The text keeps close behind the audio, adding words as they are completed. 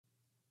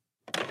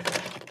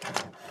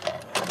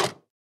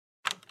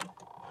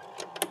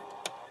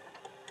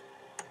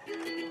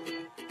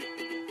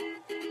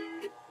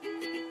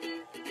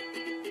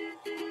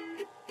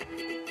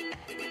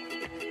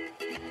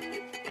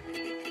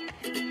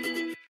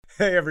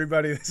Hey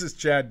everybody, this is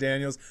Chad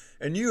Daniels,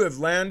 and you have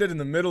landed in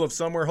the middle of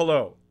somewhere.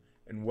 Hello,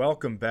 and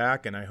welcome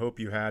back, and I hope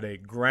you had a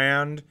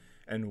grand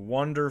and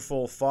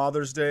wonderful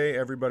Father's Day,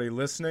 everybody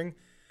listening.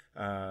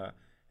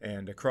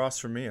 And across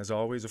from me, as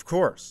always, of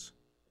course,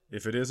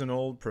 if it isn't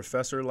old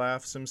Professor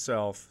Laughs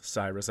himself,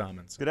 Cyrus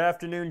Amundsen. Good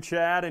afternoon,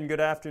 Chad, and good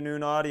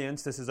afternoon,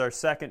 audience. This is our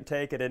second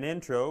take at an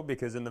intro,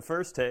 because in the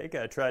first take,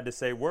 I tried to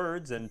say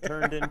words and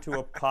turned into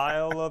a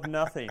pile of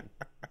nothing.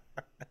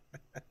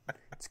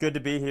 It's good to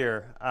be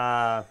here.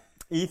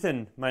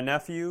 Ethan, my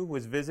nephew,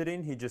 was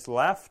visiting. He just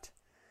left.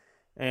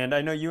 And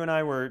I know you and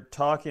I were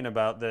talking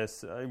about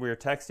this. We were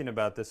texting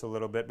about this a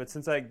little bit. But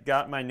since I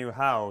got my new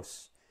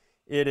house,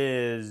 it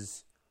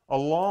is a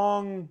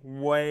long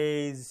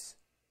ways.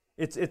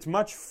 It's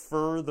much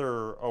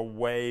further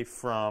away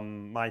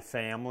from my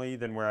family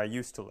than where I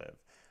used to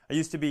live. I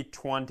used to be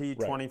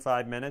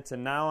 25 minutes,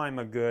 and now I'm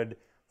a good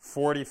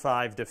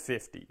 45 to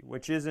 50,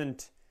 which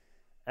isn't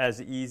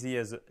as easy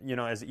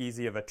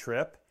of a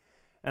trip.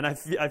 And I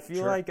feel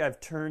Sure. like I've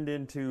turned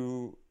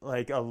into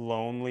like a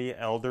lonely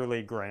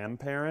elderly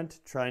grandparent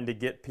trying to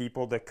get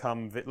people to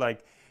come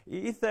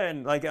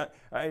Ethan,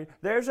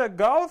 there's a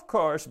golf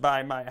course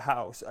by my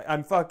house.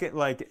 I'm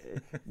fucking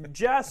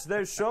Jess,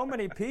 there's so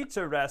many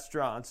pizza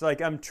restaurants.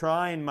 I'm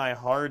trying my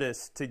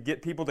hardest to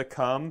get people to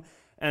come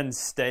and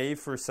stay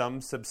for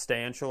some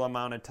substantial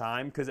amount of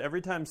time, because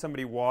every time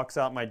somebody walks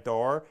out my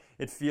door,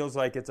 it feels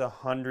like it's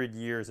 100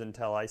 years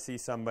until I see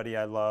somebody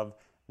I love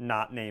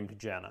not named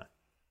Jenna.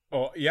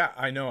 Oh, yeah,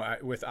 I know.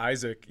 With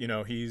Isaac,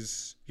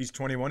 he's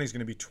 21. He's going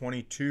to be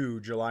 22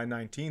 July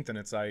 19th, and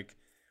it's like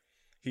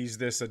he's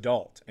this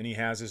adult, and he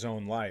has his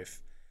own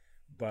life.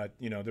 But,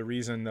 the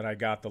reason that I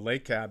got the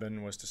lake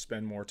cabin was to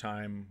spend more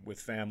time with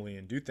family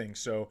and do things.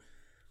 So,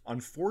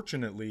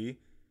 unfortunately,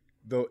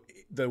 the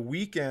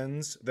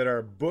weekends that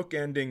are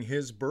bookending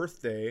his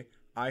birthday,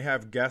 I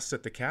have guests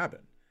at the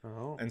cabin.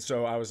 Oh. And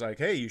so I was like,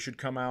 hey, you should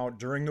come out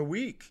during the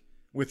week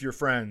with your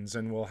friends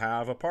and we'll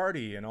have a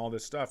party and all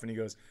this stuff. And he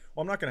goes,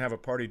 well, I'm not going to have a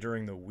party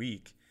during the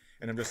week.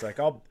 And I'm just like,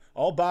 I'll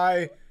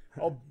buy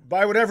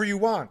whatever you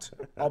want.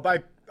 I'll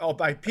buy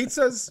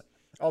pizzas.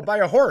 I'll buy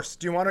a horse.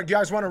 Do you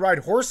guys want to ride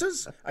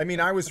horses? I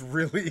mean, I was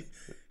really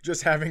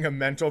just having a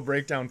mental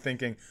breakdown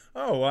thinking,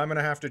 oh, well, I'm going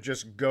to have to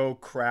just go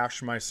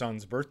crash my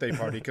son's birthday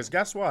party. Because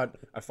guess what?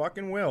 I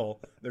fucking will.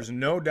 There's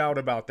no doubt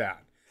about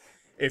that.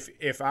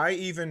 If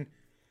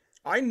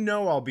I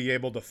know I'll be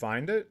able to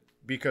find it,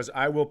 because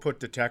I will put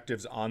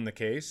detectives on the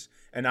case,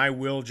 and I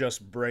will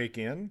just break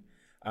in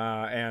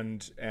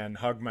and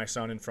hug my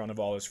son in front of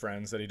all his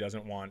friends that he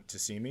doesn't want to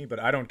see me. But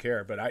I don't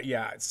care. But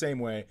same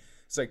way.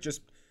 It's like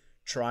just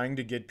trying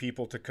to get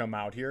people to come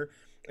out here.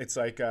 It's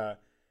like, hey,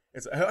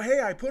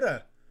 I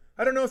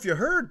don't know if you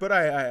heard, but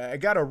I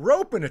got a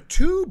rope and a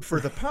tube for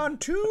the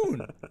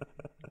pontoon.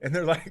 And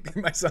they're like,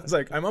 my son's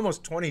like, I'm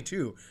almost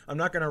 22. I'm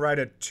not going to ride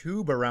a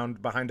tube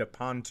around behind a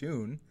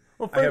pontoon.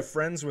 Well, I have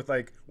friends with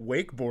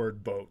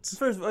wakeboard boats.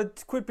 First of all,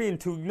 quit being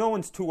no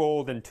one's too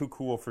old and too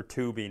cool for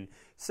tubing.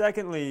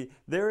 Secondly,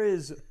 there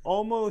is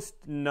almost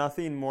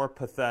nothing more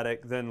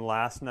pathetic than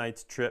last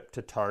night's trip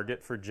to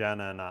Target for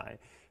Jenna and I.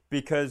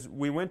 Because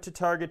we went to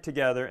Target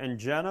together and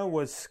Jenna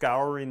was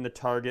scouring the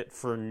Target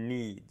for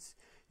needs.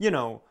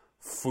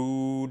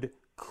 Food,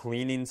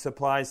 cleaning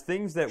supplies,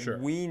 things that Sure.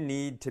 we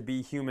need to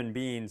be human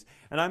beings.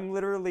 And I'm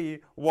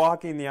literally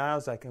walking the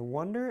aisles like, I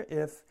wonder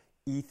if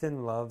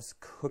Ethan loves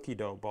cookie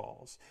dough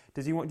balls.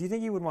 Do you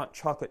think he would want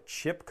chocolate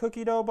chip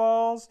cookie dough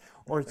balls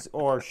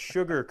or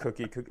sugar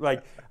cookie?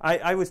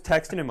 I was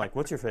texting him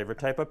what's your favorite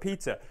type of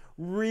pizza?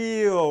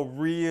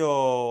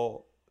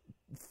 Real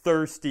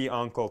thirsty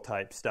uncle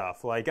type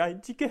stuff.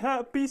 You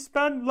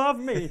can love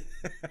me.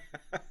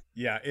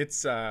 Yeah,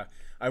 it's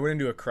I went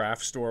into a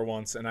craft store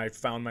once and I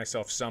found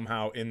myself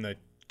somehow in the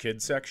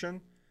kids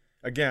section.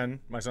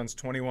 Again, my son's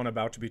 21,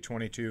 about to be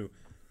 22.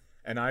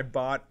 And I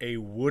bought a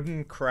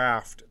wooden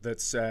craft that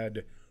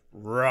said,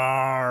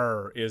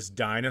 "Rawr is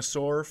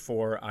dinosaur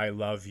for I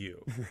love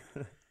you."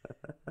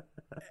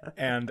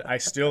 And I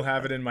still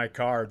have it in my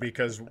car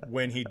because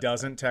when he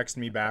doesn't text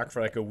me back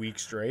for a week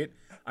straight,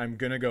 I'm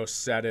going to go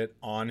set it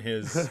on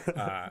his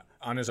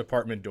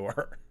apartment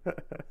door.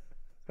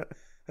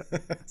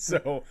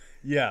 So,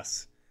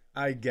 yes,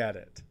 I get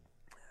it.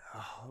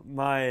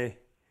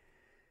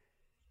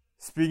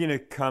 Speaking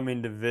of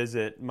coming to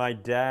visit, my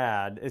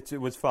dad, it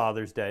was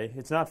Father's Day.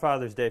 It's not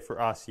Father's Day for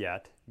us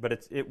yet,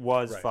 but it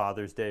was Right.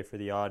 Father's Day for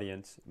the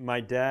audience. My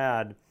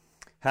dad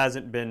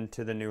hasn't been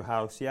to the new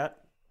house yet.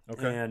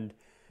 Okay. And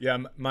yeah,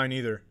 mine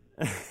either.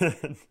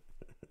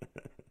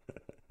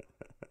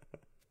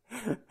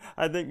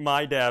 I think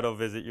my dad will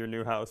visit your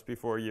new house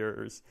before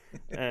yours.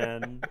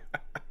 And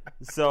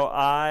so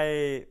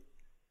I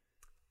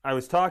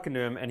was talking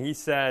to him, and he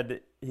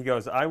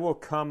goes, I will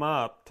come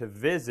up to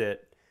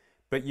visit,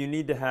 but you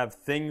need to have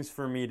things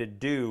for me to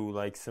do,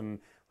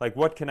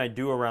 what can I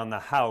do around the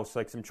house,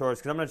 some chores,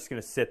 because I'm not just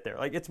going to sit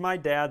there. It's my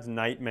dad's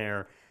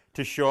nightmare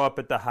to show up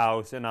at the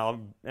house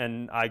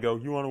and I go,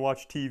 you want to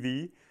watch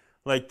TV?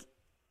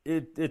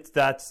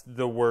 that's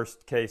the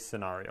worst case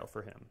scenario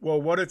for him.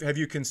 Well, have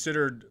you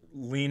considered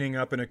leaning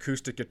up an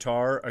acoustic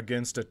guitar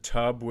against a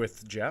tub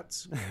with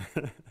jets?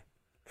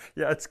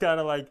 Yeah, it's kind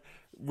of like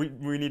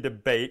we need to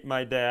bait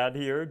my dad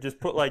here. Just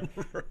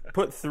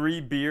put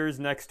 3 beers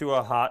next to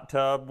a hot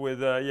tub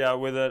with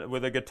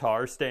a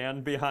guitar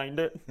stand behind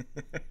it.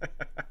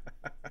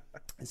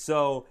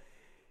 So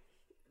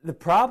the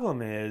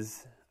problem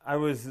is I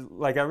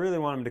really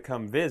want him to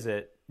come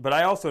visit, but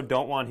I also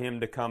don't want him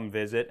to come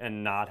visit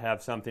and not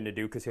have something to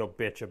do because he'll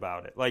bitch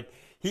about it. Like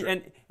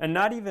sure. and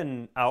not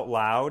even out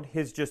loud,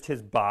 his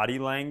body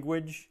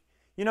language.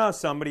 You know how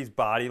somebody's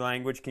body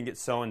language can get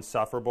so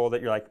insufferable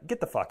that you're like, get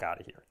the fuck out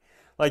of here.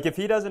 Like if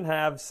he doesn't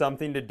have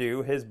something to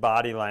do, his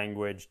body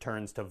language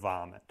turns to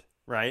vomit,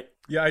 right?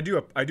 Yeah, I do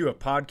a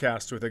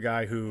podcast with a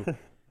guy who,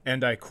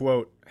 and I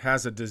quote,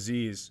 has a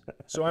disease.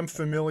 So I'm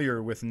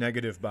familiar with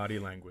negative body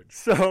language.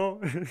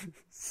 So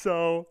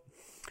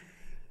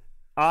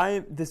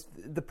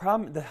the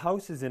problem, the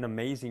house is in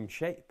amazing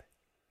shape.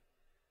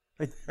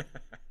 Like,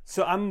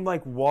 so I'm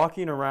like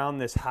walking around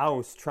this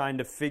house trying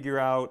to figure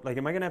out, like,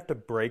 am I going to have to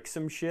break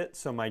some shit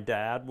so my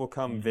dad will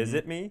come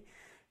visit me?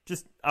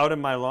 Just out in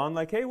my lawn,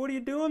 like, hey, what are you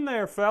doing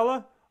there,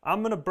 fella?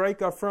 I'm going to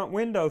break our front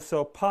window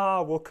so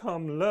Pa will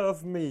come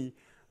love me.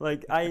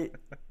 Like,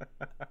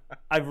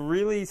 I've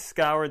really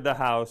scoured the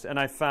house and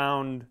I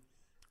found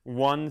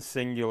one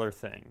singular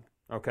thing,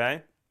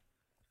 okay?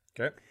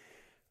 Okay.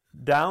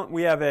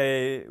 We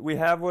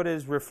have what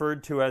is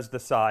referred to as the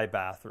Psy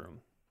bathroom.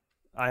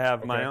 I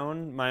have my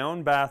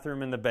own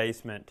bathroom in the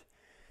basement,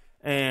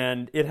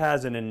 and it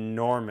has an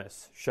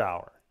enormous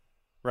shower,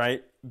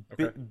 right?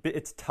 Okay.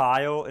 It's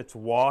tile, it's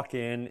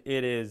walk-in,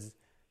 it is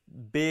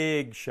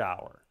big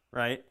shower,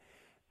 right?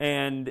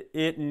 And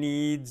it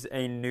needs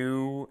a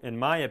new, in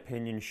my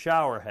opinion,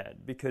 shower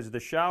head, because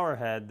the shower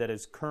head that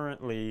was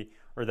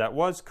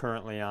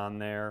currently on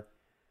there,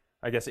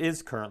 I guess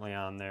is currently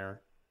on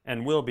there,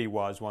 and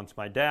was once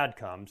my dad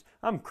comes.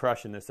 I'm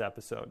crushing this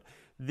episode.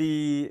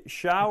 The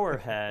shower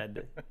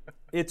head,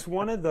 it's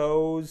one of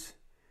those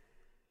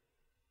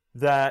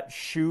that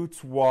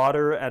shoots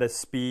water at a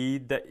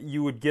speed that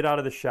you would get out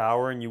of the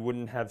shower and you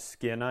wouldn't have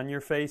skin on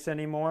your face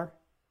anymore.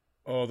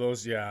 Oh,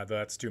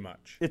 that's too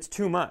much. It's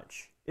too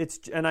much.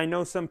 And I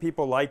know some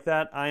people like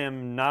that. I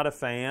am not a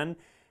fan,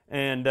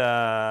 and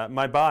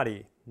my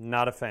body,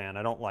 not a fan.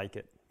 I don't like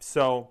it.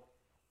 So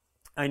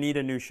I need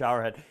a new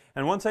shower head.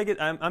 And once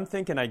I'm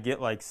thinking I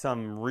get like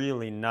some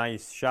really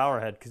nice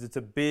shower head because it's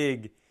a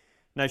big,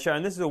 nice shower.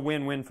 And this is a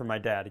win-win for my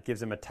dad. It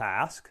gives him a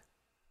task,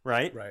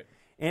 right? Right.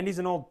 And he's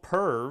an old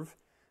perv.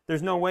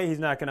 There's no way he's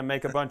not going to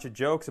make a bunch of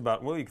jokes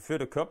about, well, you can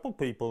fit a couple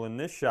people in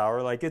this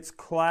shower. Like, it's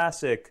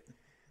classic.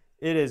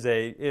 It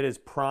is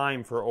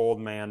prime for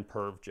old man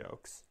perv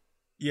jokes.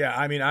 Yeah,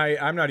 I mean,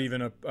 I'm not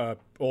even a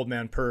old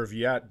man perv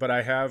yet, but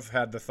I have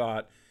had the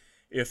thought,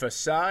 if a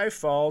Psy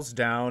falls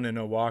down in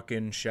a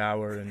walk-in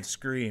shower and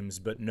screams,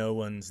 but no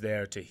one's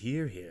there to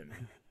hear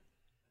him,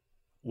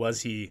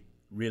 was he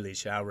really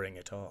showering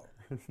at all?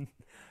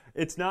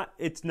 It's not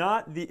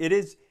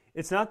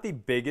the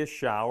biggest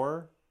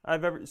shower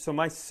I've ever. So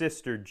my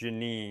sister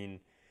Janine,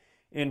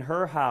 in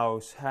her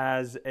house,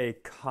 has a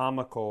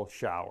comical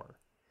shower.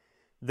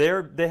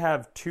 They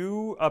have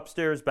 2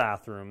 upstairs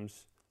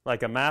bathrooms,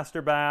 like a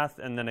master bath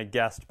and then a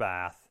guest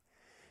bath.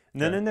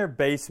 And then in their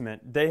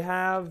basement, they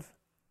have,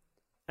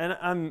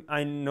 and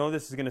I know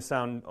this is going to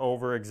sound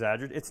over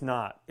exaggerated. It's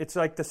not. It's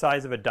like the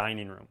size of a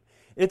dining room.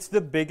 It's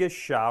the biggest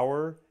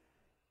shower.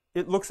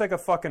 It looks like a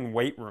fucking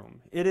weight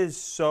room. It is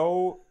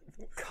so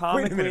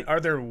comically... Wait a minute, are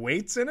there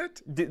weights in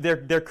it?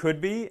 There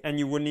could be, and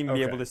you wouldn't even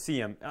be able to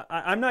see them.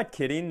 I'm not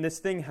kidding. This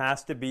thing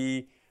has to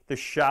be... The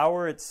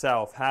shower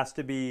itself has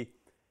to be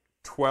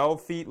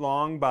 12 feet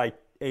long by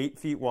 8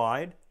 feet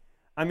wide.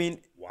 I mean,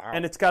 wow.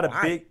 And it's got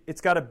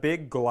a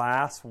big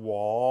glass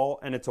wall,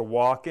 and it's a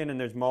walk-in, and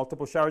there's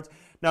multiple showers.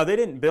 Now, they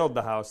didn't build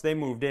the house. They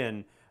moved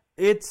in.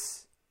 I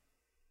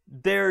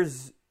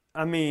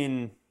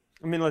mean,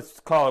 let's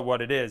call it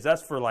what it is.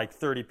 That's for like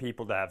 30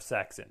 people to have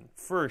sex in,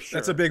 for sure.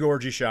 That's a big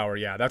orgy shower,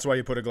 yeah. That's why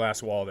you put a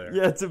glass wall there.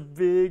 Yeah, it's a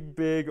big,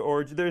 big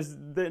orgy.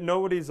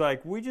 Nobody's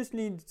like, we just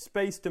need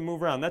space to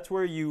move around. That's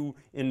where you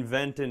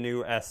invent a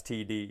new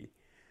STD.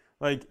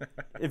 Like,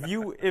 if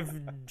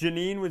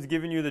Janine was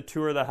giving you the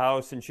tour of the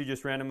house and she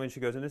just randomly, she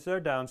goes, and this is our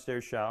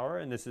downstairs shower,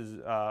 and this is,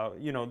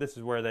 this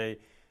is where they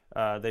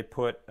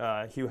put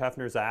Hugh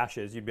Hefner's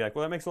ashes, you'd be like,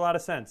 well, that makes a lot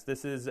of sense.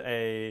 This is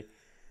a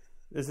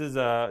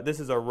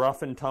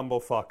rough and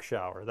tumble fuck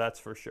shower, that's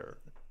for sure.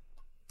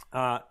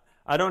 I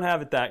don't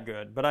have it that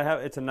good, but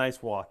it's a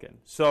nice walk-in.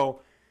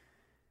 So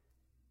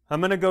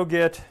I'm gonna go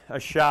get a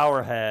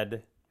shower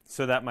head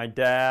so that my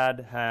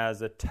dad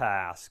has a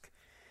task,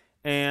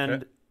 and.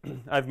 Okay.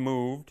 I've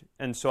moved,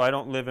 and so I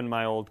don't live in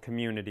my old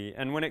community.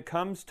 And when it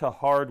comes to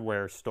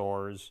hardware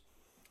stores,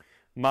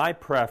 my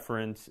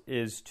preference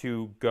is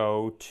to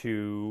go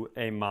to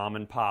a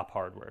mom-and-pop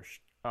hardware.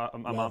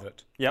 Love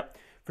it. Yep,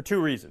 for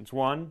 2 reasons.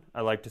 One,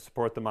 I like to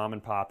support the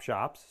mom-and-pop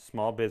shops,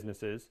 small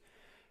businesses.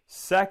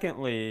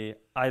 Secondly,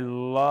 I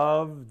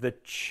love the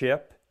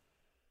chip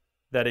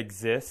that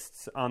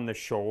exists on the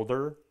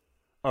shoulder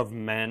of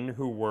men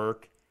who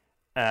work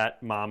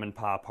at mom and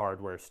pop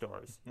hardware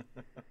stores.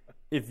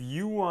 If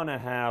you want to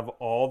have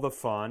all the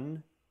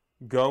fun,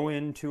 go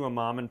into a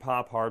mom and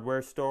pop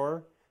hardware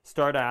store,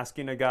 start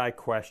asking a guy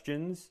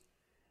questions,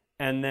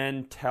 and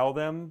then tell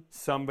them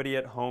somebody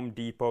at Home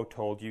Depot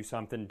told you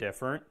something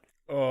different.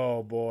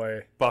 Oh,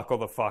 boy. Buckle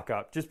the fuck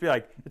up. Just be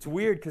like, it's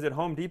weird because at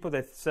Home Depot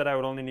they said I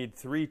would only need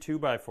 3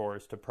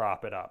 2x4s to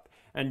prop it up.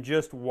 And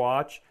just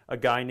watch a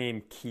guy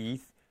named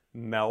Keith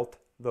melt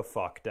the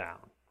fuck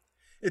down.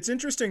 It's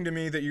interesting to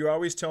me that you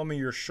always tell me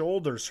your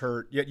shoulders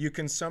hurt, yet you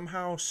can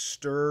somehow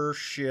stir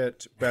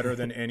shit better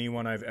than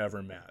anyone I've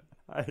ever met.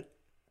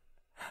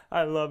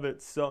 I love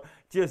it. So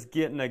just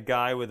getting a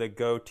guy with a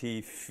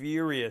goatee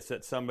furious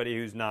at somebody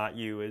who's not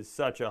you is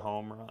such a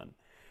home run.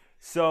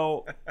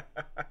 So,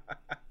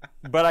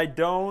 but I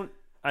don't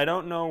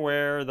know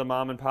where the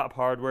mom and pop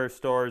hardware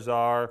stores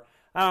are.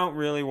 I don't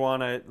really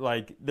want to,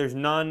 like, there's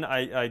none.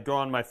 I go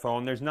on my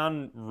phone. There's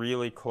none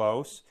really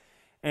close.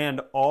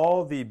 And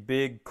all the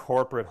big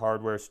corporate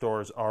hardware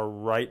stores are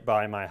right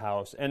by my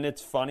house. And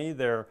it's funny,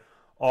 they're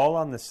all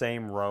on the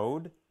same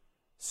road.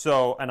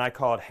 So, and I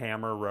call it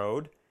Hammer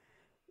Road.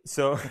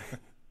 So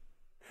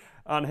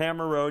on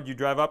Hammer Road, you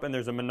drive up and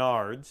there's a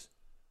Menards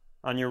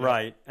on your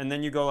right. And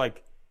then you go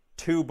like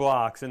 2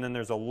 blocks and then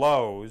there's a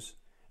Lowe's.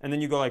 And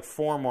then you go like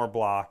 4 more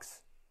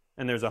blocks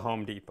and there's a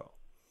Home Depot.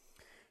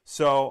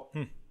 So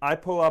I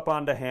pull up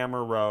onto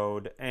Hammer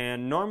Road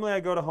and normally I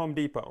go to Home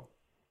Depot.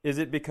 Is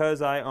it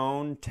because I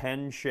own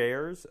 10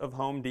 shares of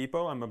Home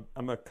Depot?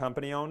 I'm a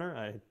company owner.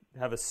 I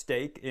have a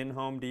stake in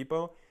Home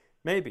Depot.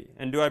 Maybe.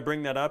 And do I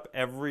bring that up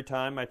every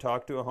time I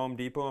talk to a Home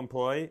Depot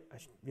employee?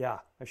 Yeah,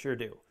 I sure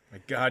do. My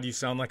God, you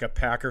sound like a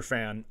Packer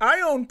fan.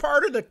 I own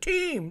part of the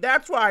team.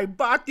 That's why I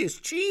bought this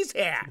cheese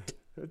hat.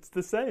 It's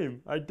the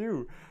same. I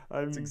do.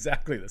 It's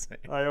exactly the same.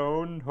 I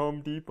own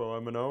Home Depot.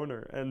 I'm an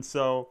owner. And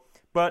so,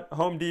 but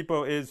Home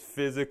Depot is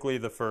physically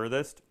the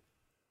furthest.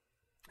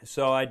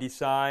 So I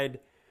decide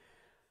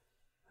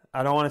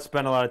I don't want to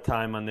spend a lot of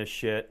time on this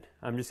shit.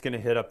 I'm just going to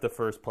hit up the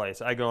first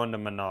place. I go into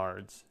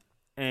Menards.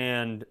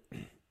 And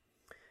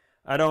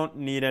I don't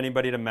need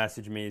anybody to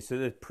message me. So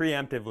that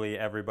preemptively,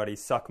 everybody,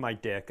 suck my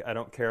dick. I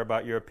don't care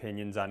about your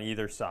opinions on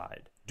either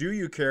side. Do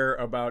you care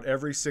about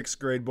every 6th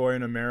grade boy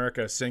in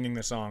America singing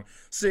the song,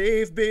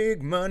 Save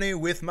Big Money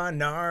with My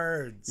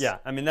Nards? Yeah,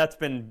 I mean, that's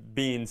been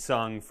being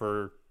sung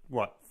for,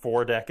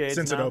 4 decades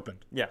Since now? it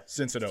opened. Yeah.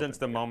 Since it opened. Since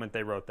the moment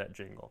they wrote that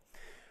jingle.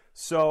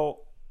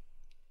 So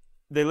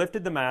they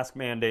lifted the mask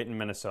mandate in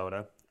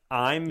Minnesota.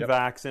 I'm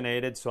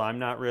vaccinated, so I'm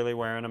not really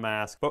wearing a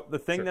mask. But the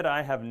thing that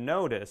I have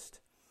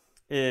noticed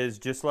is,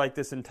 just like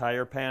this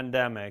entire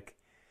pandemic,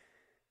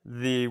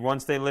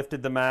 once they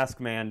lifted the mask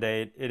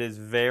mandate, it is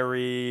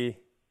very,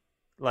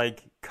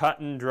 cut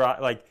and dry.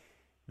 Like,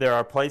 there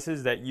are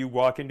places that you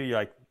walk into, you're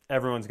like,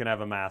 everyone's going to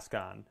have a mask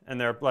on. And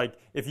they're like,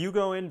 if you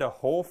go into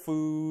Whole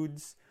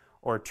Foods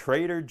or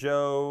Trader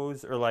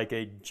Joe's or like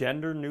a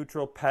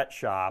gender-neutral pet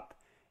shop,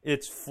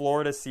 it's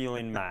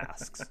floor-to-ceiling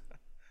masks,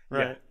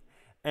 right? Yeah.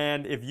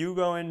 And if you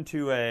go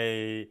into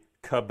a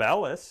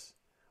Cabela's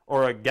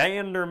or a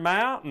Gander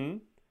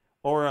Mountain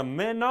or a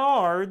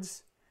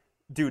Menards,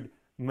 dude,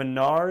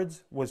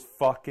 Menards was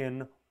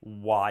fucking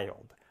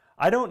wild.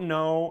 I don't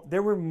know.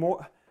 There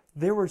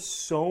were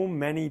so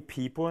many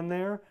people in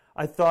there.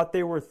 I thought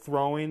they were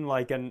throwing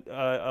like a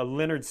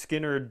Lynyrd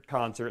Skynyrd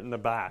concert in the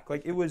back.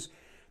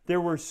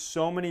 There were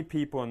so many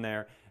people in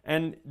there.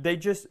 And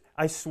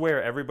I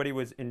swear, everybody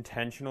was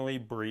intentionally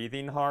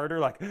breathing harder.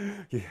 Like,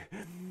 yeah,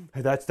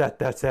 that's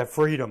that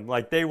freedom.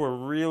 Like, they were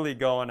really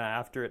going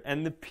after it.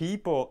 And the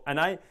people, and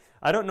I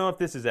don't know if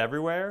this is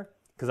everywhere,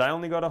 because I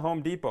only go to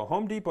Home Depot.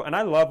 Home Depot, and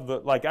I love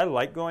I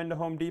like going to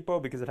Home Depot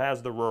because it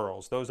has the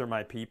rurals. Those are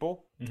my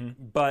people.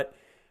 Mm-hmm. But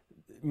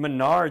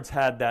Menards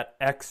had that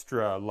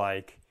extra,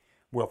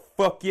 well,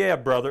 fuck yeah,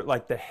 brother,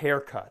 like the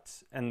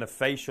haircuts and the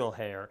facial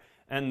hair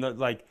and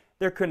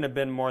there couldn't have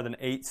been more than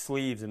 8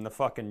 sleeves in the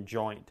fucking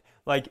joint.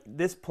 Like,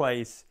 this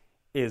place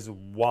is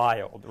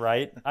wild,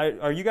 right?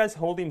 Are you guys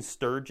holding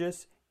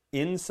Sturgis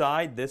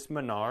inside this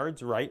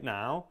Menards right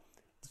now?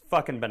 It's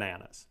fucking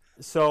bananas.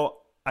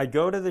 So I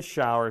go to the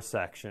shower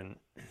section,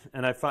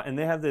 and and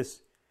they have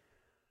this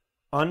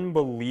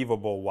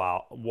unbelievable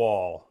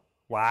wall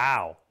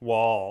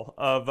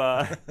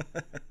of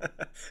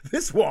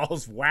this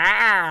wall's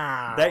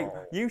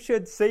wow. You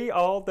should see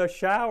all the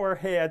shower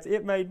heads.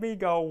 It made me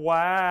go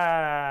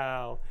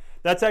wow.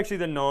 That's actually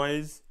the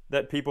noise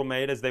that people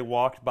made as they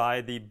walked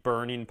by the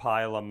burning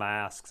pile of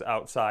masks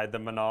outside the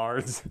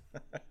Menards.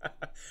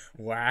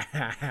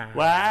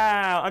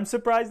 Wow. I'm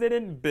surprised they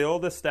didn't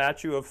build a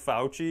statue of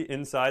Fauci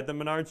inside the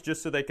Menards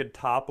just so they could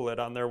topple it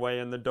on their way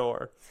in the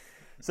door.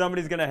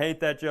 Somebody's going to hate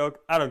that joke.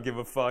 I don't give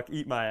a fuck.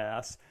 Eat my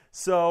ass.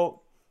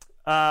 So,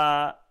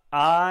 I'm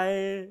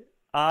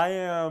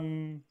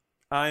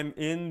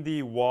in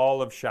the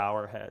wall of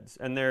shower heads,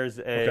 and there's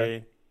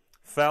a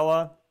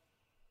fella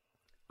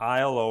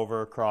aisle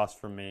over across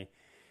from me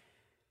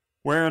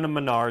wearing a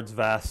Menards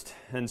vest.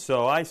 And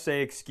so I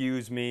say,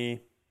 excuse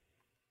me,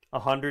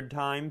 100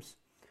 times.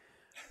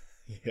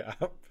 Yeah.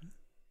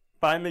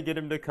 Finally get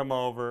him to come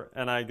over,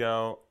 and I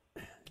go,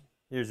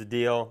 here's the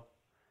deal.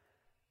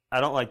 I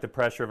don't like the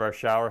pressure of our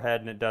shower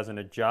head, and it doesn't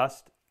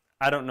adjust.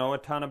 I don't know a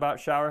ton about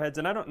shower heads,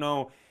 and I don't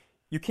know,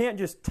 you can't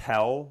just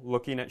tell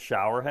looking at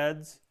shower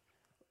heads,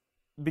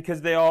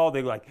 because they're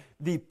like,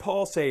 the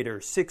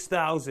Pulsator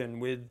 6000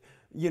 with,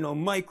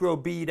 micro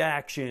bead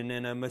action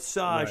and a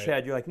massage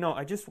head. You're like,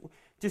 no,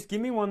 just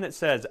give me one that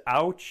says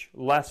ouch,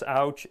 less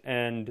ouch,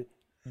 and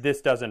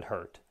this doesn't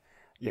hurt.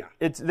 Yeah.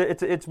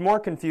 It's more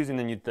confusing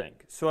than you'd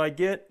think. So I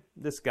get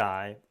this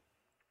guy,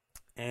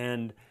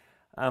 and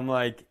I'm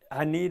like,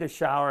 I need a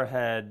shower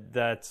head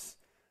that's,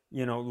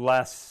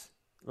 less,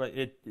 like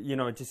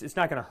it's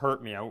not going to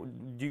hurt me.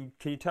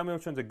 Can you tell me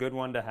which one's a good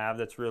one to have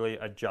that's really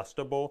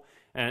adjustable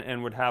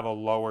and would have a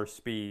lower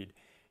speed?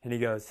 And he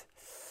goes,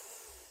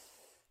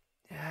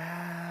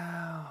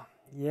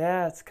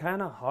 yeah, it's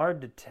kind of hard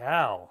to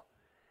tell.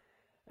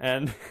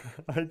 And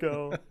I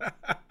go,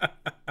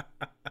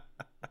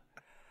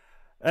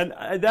 and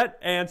that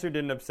answer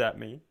didn't upset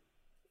me.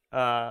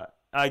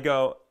 I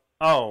go,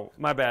 oh,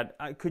 my bad.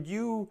 Could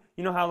you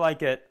know how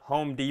like at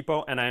Home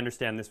Depot, and I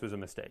understand this was a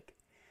mistake.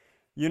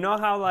 You know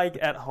how like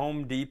at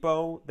Home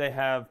Depot, they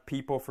have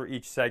people for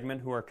each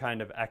segment who are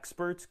kind of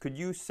experts? Could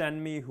you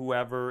send me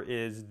whoever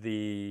is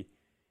the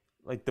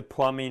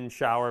plumbing,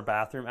 shower,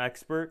 bathroom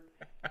expert?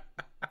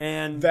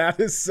 And that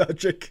is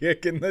such a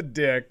kick in the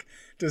dick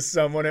to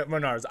someone at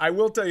Menards. I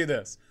will tell you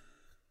this.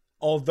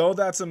 Although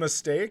that's a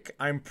mistake,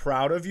 I'm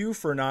proud of you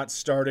for not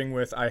starting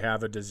with, I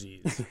have a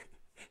disease.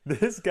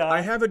 This guy...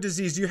 I have a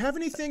disease. Do you have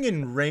anything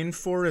in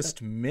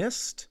rainforest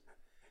mist?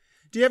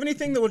 Do you have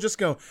anything that will just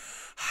go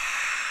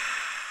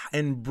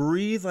and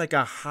breathe like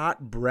a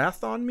hot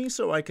breath on me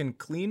so I can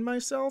clean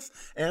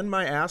myself and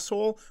my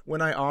asshole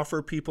when I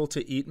offer people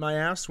to eat my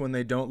ass when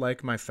they don't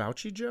like my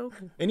Fauci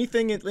joke?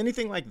 Anything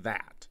like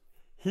that?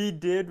 He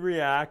did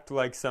react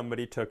like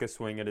somebody took a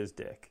swing at his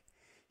dick.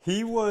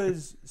 He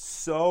was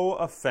so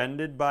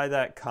offended by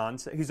that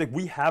concept. He's like,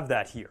 we have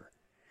that here.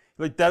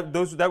 Like that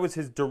was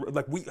his,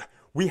 like,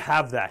 we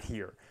have that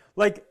here.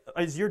 Like,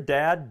 is your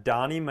dad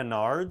Donnie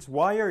Menards?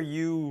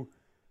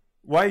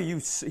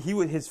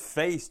 His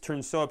face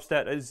turned so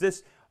upset.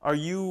 Are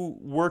you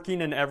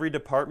working in every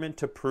department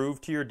to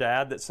prove to your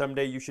dad that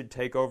someday you should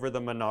take over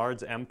the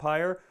Menards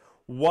empire?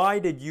 Why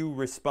did you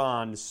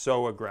respond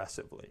so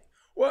aggressively?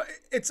 Well,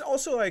 it's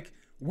also like,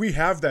 we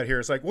have that here.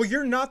 It's like, well,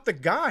 you're not the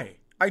guy.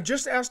 I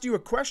just asked you a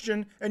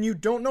question and you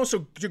don't know,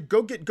 so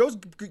go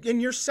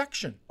in your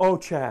section. Oh,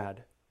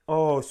 Chad.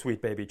 Oh,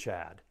 sweet baby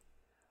Chad.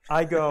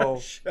 I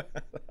go,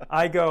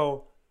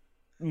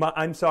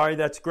 I'm sorry,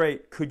 that's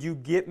great. Could you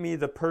get me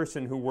the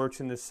person who works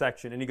in this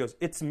section? And he goes,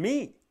 it's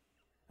me.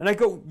 And I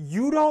go,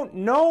 you don't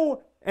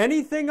know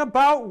anything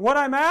about what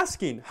I'm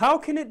asking. How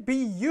can it be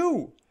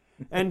you?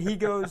 And he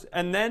goes,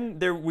 and then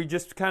we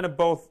just kind of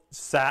both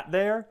sat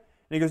there.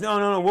 And he goes,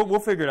 no, we'll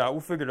figure it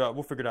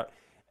out.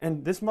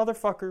 And this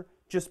motherfucker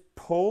just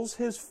pulls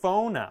his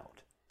phone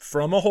out.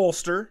 From a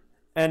holster.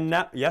 And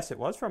now, yes, it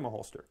was from a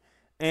holster.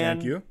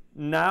 And thank you.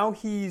 Now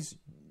he's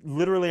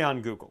literally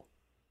on Google.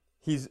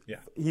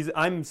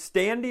 I'm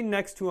standing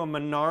next to a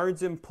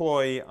Menards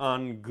employee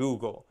on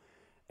Google.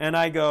 And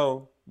I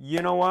go,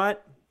 you know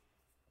what?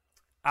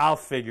 I'll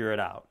figure it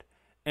out.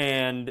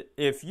 And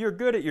if you're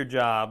good at your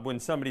job, when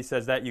somebody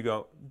says that, you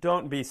go,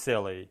 don't be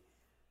silly.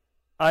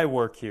 I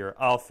work here.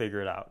 I'll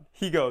figure it out.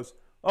 He goes,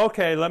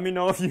 okay, let me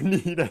know if you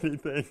need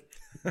anything.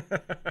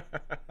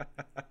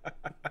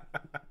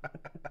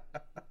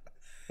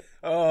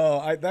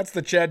 Oh, that's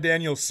the Chad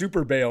Daniels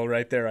super bail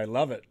right there. I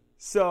love it.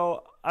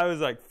 So I was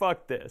like,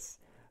 fuck this.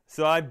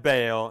 So I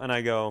bail and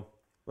I go,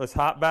 let's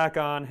hop back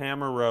on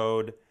Hammer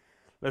Road.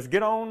 Let's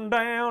get on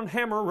down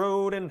Hammer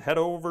Road and head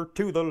over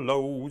to the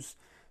Lowe's.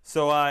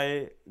 So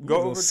I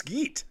go over.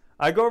 Skeet.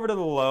 I go over to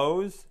the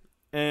Lowe's,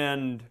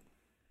 and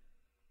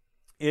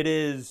it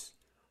is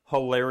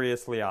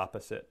hilariously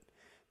opposite.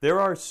 There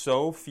are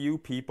so few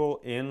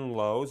people in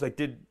Lowe's. Like,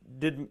 did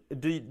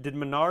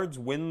Menards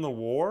win the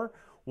war?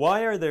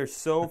 Why are there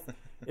so?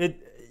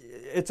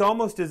 It's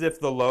almost as if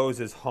the Lowe's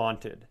is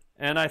haunted.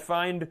 And I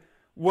find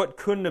what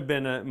couldn't have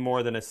been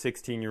more than a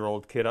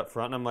 16-year-old kid up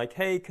front. And I'm like,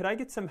 hey, could I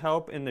get some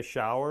help in the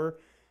shower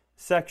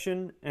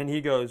section? And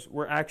he goes,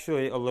 we're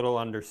actually a little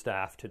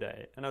understaffed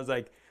today. And I was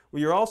like,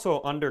 well, you're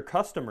also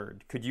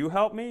under-customered. Could you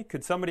help me?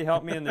 Could somebody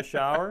help me in the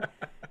shower?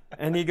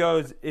 And he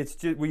goes, it's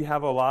just, we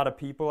have a lot of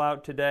people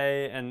out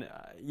today, and,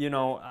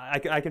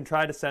 I can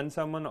try to send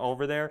someone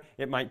over there.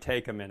 It might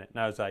take a minute.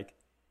 And I was like,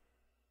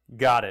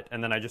 got it.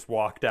 And then I just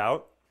walked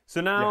out. So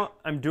now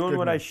I'm doing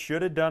what I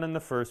should have done in the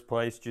first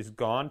place, just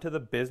gone to the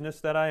business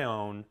that I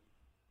own.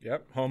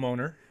 Yep,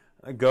 homeowner.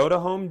 I go to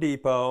Home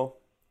Depot,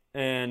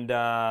 and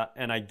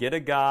I get a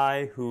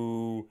guy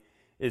who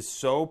is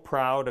so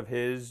proud of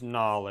his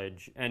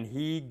knowledge, and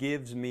he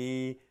gives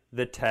me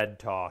the TED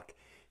Talk.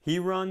 He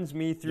runs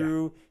me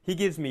through, he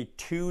gives me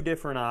two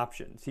different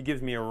options. He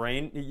gives me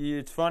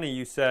it's funny,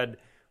 you said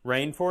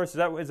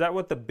rainforest. Is that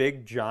what the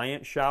big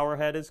giant shower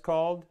head is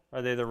called?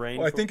 Are they the rainforest?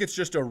 Well, I think it's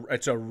just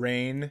it's a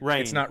rain.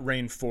 It's not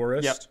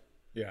rainforest. Yep.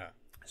 Yeah.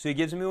 So he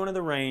gives me one of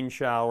the rain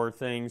shower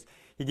things.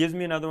 He gives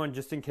me another one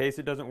just in case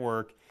it doesn't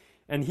work.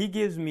 And he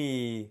gives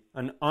me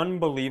an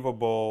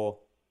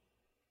unbelievable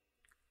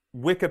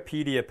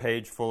Wikipedia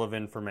page full of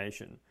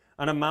information.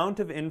 An amount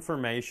of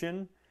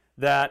information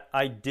that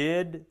I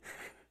did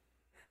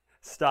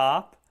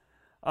stop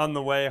on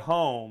the way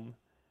home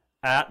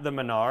at the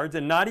Menards,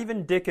 and not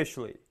even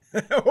dickishly.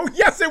 Oh,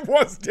 yes, it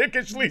was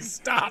dickishly.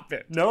 Stop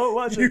it. No, it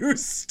wasn't. You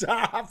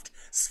stopped.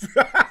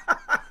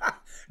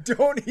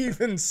 Don't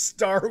even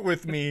start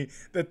with me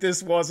that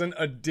this wasn't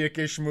a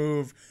dickish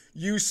move.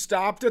 You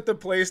stopped at the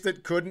place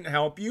that couldn't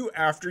help you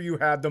after you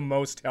had the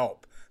most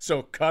help.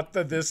 So cut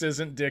the this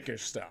isn't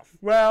dickish stuff.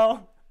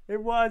 Well,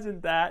 it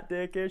wasn't that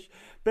dickish.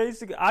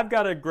 Basically, I've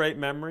got a great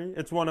memory.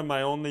 It's one of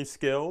my only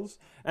skills.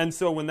 And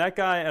so when that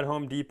guy at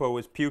Home Depot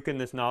was puking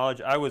this knowledge,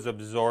 I was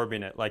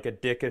absorbing it like a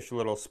dickish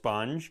little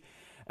sponge.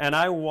 And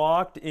I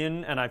walked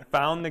in and I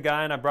found the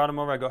guy and I brought him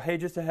over. I go, hey,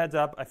 just a heads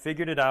up. I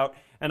figured it out.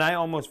 And I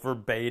almost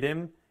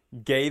verbatim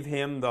gave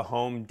him the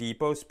Home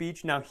Depot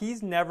speech. Now,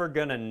 he's never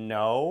going to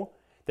know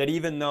that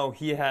even though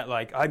he had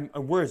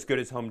we're as good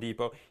as Home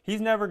Depot,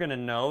 he's never going to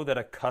know that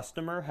a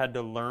customer had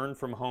to learn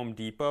from Home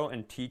Depot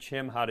and teach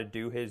him how to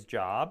do his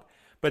job.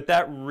 But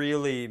that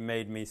really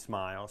made me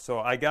smile. So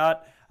I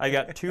got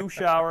 2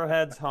 shower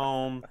heads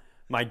home.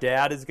 My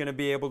dad is going to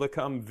be able to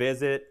come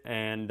visit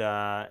and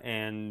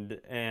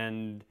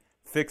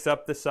fix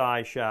up the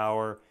Psy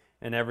shower,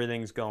 and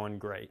everything's going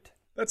great.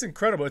 That's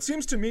incredible. It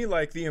seems to me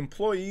like the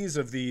employees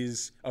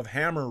of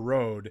Hammer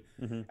Road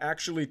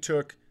actually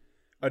took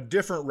a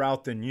different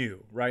route than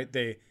you, right?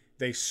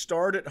 They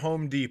start at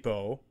Home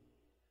Depot,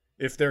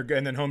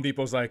 and then Home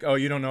Depot's like, oh,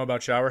 you don't know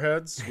about shower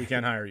heads? We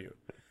can't hire you.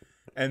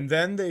 And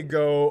then they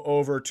go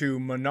over to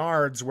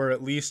Menards, where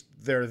at least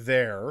they're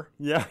there.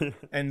 Yeah.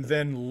 And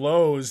then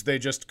Lowe's, they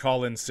just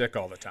call in sick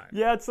all the time.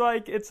 Yeah, it's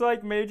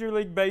like Major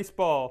League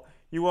Baseball.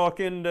 You walk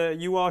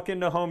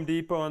into Home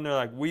Depot and they're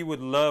like, we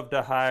would love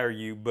to hire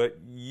you, but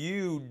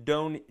you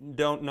don't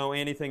know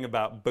anything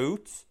about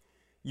boots.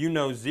 You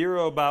know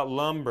zero about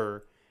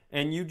lumber,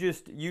 and you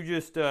just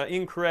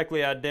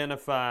incorrectly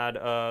identified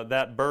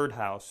that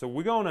birdhouse. So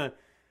we're gonna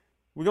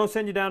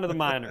send you down to the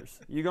miners.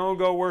 You're gonna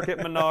go work at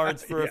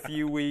Menards for a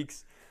few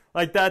weeks.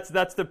 Like that's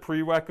the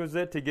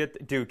prerequisite to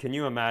get. Dude, can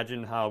you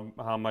imagine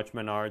how much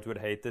Menards would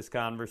hate this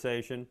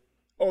conversation?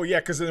 Oh yeah,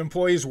 because the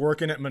employee's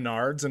working at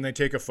Menards and they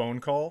take a phone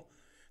call.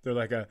 They're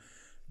like,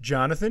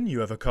 Jonathan, you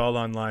have a call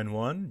on line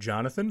 1.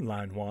 Jonathan,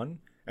 line 1.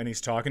 And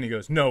he's talking. He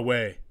goes, no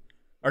way.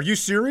 Are you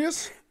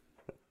serious?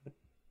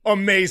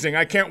 Amazing.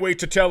 I can't wait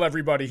to tell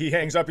everybody. He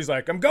hangs up. He's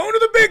like, I'm going to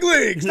the big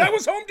leagues. That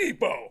was Home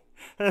Depot.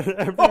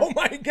 Oh,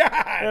 my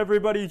God.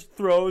 Everybody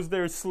throws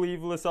their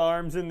sleeveless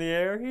arms in the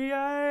air.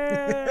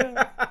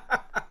 Yeah.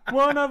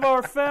 One of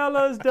our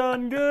fellas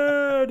done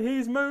good.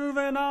 He's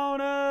moving on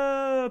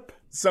up.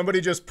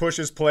 Somebody just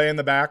pushes play in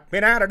the back.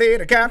 Been out of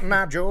date, a cat and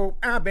my Joe.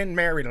 I've been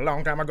married a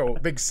long time ago.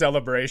 Big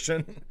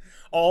celebration.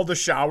 All the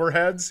shower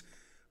heads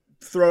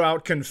throw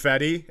out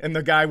confetti, and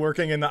the guy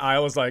working in the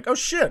aisle is like, oh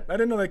shit, I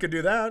didn't know they could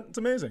do that. It's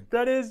amazing.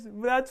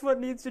 That's what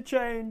needs to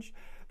change.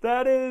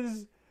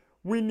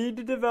 We need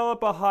to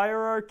develop a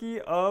hierarchy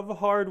of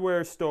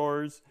hardware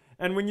stores.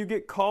 And when you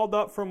get called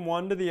up from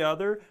one to the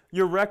other,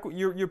 your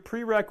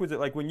prerequisite,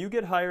 like when you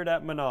get hired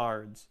at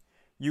Menards,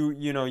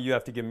 you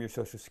have to give them your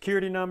social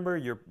security number,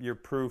 your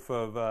proof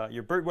of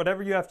your birth,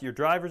 whatever you have to, your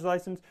driver's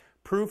license,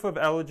 proof of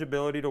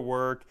eligibility to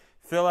work,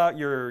 fill out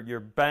your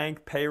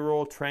bank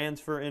payroll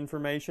transfer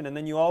information, and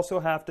then you also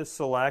have to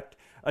select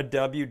a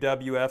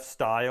WWF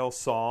style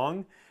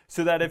song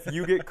so that if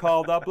you get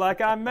called up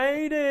like I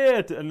made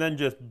it, and then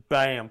just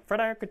bam,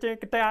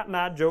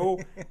 Joe.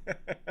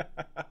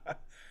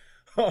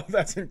 Oh,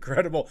 that's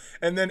incredible.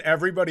 And then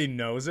everybody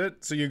knows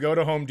it. So you go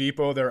to Home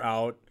Depot, they're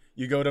out.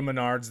 You go to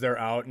Menards, they're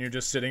out, and you're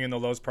just sitting in the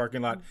Lowe's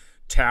parking lot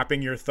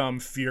tapping your thumb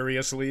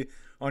furiously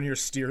on your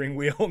steering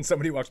wheel, and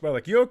somebody walks by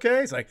like, you okay?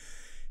 It's like,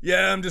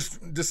 yeah, I'm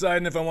just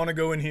deciding if I want to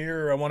go in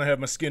here or I want to have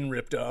my skin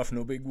ripped off.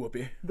 No big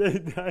whoopee.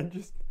 I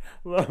just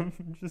love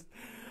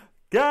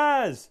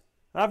guys,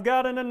 I've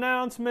got an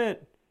announcement.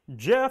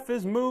 Jeff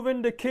is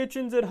moving to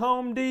kitchens at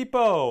Home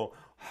Depot.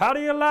 How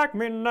do you like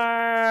me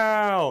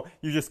now?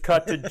 You just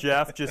cut to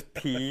Jeff just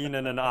peeing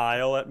in an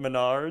aisle at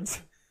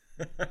Menards.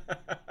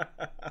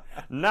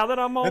 Now that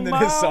I'm on my way. And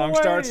then his song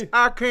starts,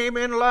 I came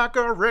in like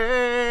a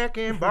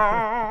wrecking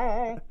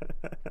ball.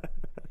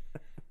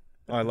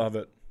 I love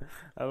it.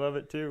 I love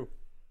it too.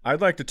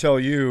 I'd like to tell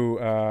you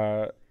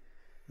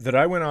that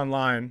I went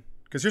online,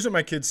 because here's what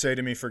my kids say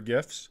to me for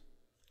gifts.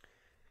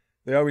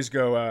 They always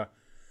go,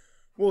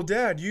 well,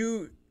 Dad,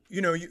 you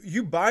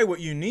buy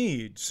what you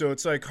need, so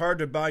it's like hard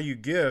to buy you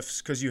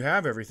gifts because you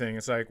have everything.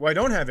 It's like, well, I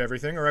don't have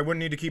everything, or I wouldn't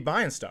need to keep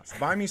buying stuff.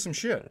 Buy me some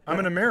shit. I'm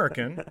an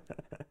American.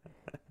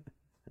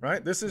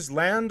 Right? This is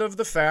land of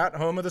the fat,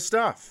 home of the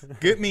stuff.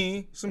 Get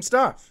me some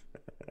stuff.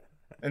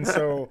 And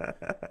so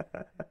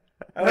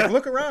I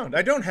look around.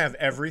 I don't have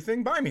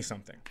everything. Buy me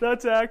something.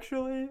 That's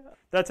actually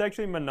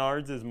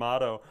Menards'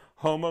 motto.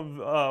 Home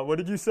of, what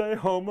did you say?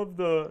 Home of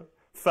the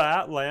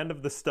fat, land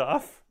of the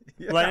stuff?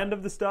 Yeah. Land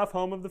of the stuff,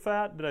 home of the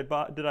fat.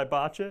 Did I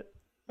botch it?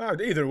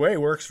 Either way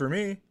works for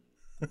me.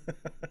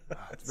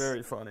 It's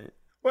very funny.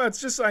 Well,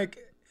 it's just like,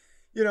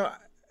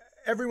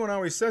 everyone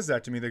always says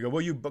that to me. They go,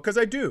 well, because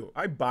I do.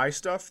 I buy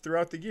stuff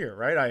throughout the year,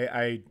 right?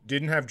 I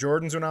didn't have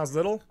Jordans when I was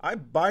little. I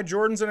buy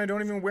Jordans and I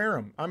don't even wear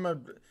them.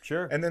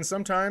 Sure. And then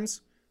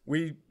sometimes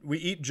we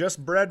eat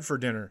just bread for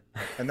dinner,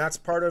 and that's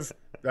part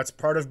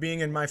of being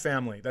in my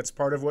family. That's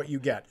part of what you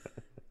get.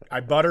 I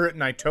butter it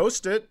and I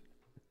toast it,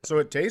 so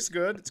it tastes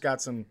good. It's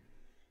got some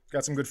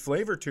good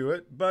flavor to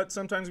it. But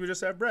sometimes we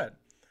just have bread,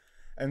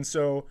 and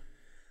so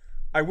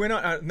I went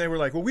on, and they were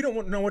like, well, we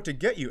don't know what to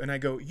get you. And I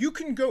go, you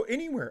can go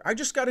anywhere. I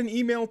just got an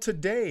email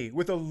today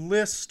with a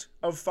list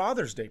of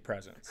Father's Day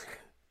presents.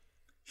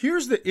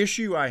 Here's the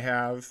issue I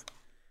have,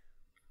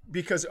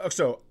 because,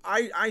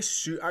 I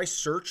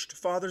searched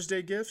Father's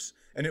Day gifts,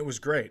 and it was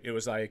great. It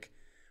was like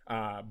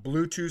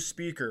Bluetooth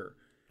speaker,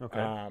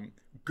 Okay.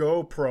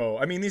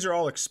 GoPro. I mean, these are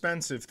all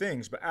expensive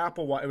things, but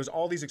Apple Watch, it was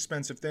all these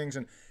expensive things.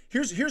 And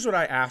here's what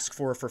I ask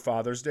for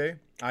Father's Day.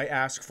 I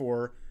ask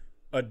for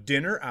a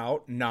dinner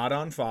out, not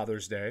on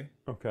Father's Day.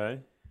 Okay.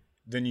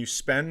 Then you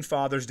spend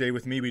Father's Day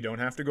with me. We don't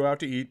have to go out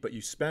to eat, but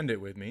you spend it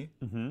with me.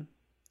 Mm-hmm.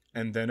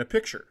 And then a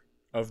picture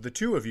of the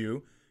two of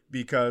you,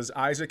 because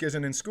Isaac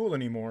isn't in school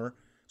anymore.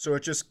 So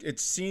it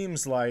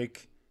seems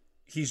like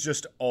he's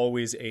just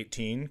always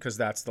 18, because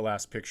that's the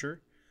last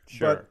picture.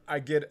 Sure. But I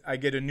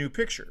get a new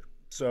picture.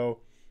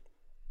 So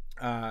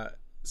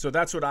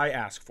that's what I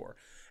ask for.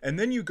 And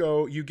then you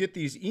get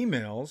these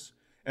emails,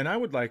 and I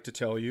would like to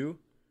tell you,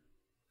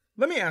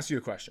 let me ask you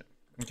a question.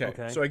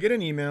 Okay. So I get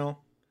an email,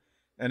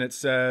 and it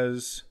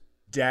says,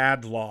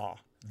 Dad Law.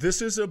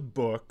 This is a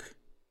book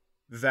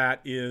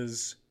that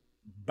is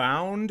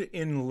bound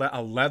in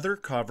a leather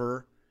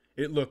cover.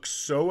 It looks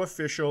so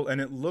official,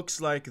 and it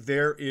looks like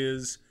there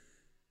is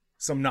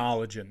some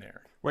knowledge in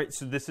there. Wait,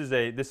 so this is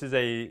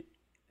a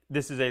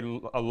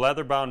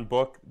leather-bound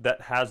book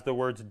that has the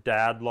words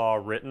Dad Law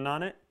written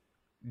on it?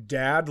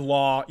 Dad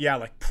Law, yeah,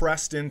 like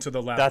pressed into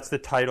the leather. That's the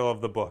title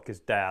of the book, is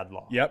Dad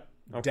Law. Yep.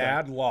 Okay.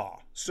 Dad Law.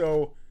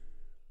 So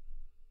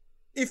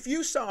if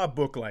you saw a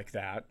book like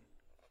that,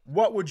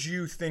 what would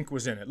you think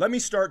was in it? Let me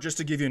start just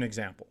to give you an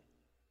example.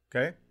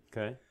 Okay?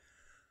 Okay.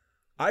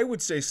 I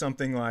would say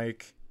something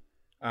like,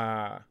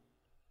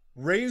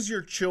 raise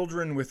your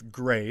children with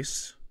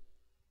grace.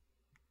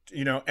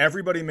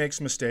 Everybody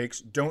makes mistakes.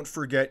 Don't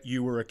forget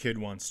you were a kid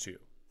once too.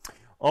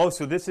 Oh,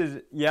 so this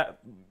is, yeah,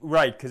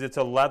 right, because it's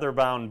a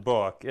leather-bound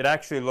book. It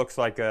actually looks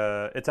like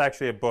it's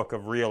actually a book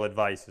of real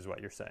advice is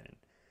what you're saying.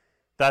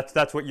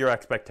 That's what your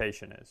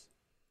expectation is.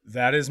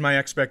 That is my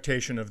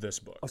expectation of this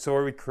book. So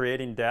are we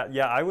creating dad?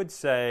 Yeah, I would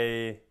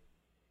say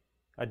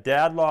a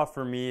dad law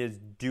for me is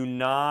do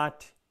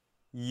not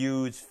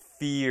use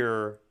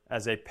fear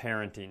as a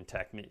parenting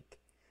technique.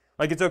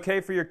 Like it's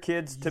okay for your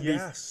kids to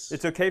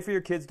it's okay for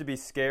your kids to be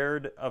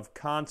scared of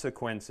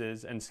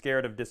consequences and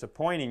scared of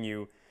disappointing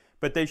you,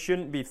 but they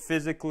shouldn't be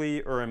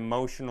physically or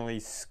emotionally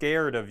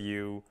scared of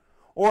you.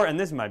 Or, and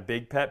this is my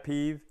big pet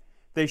peeve,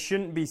 they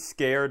shouldn't be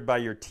scared by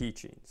your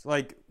teachings.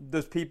 Like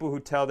those people who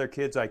tell their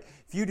kids, like,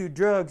 if you do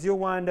drugs, you'll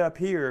wind up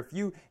here.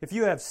 If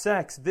you have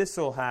sex, this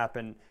will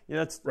happen.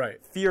 It's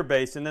right.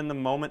 Fear-based. And then the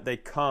moment they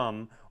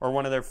come, or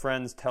one of their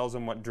friends tells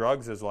them what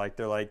drugs is like,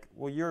 they're like,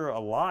 well, you're a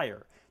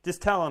liar.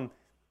 Just tell them.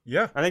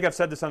 Yeah. I think I've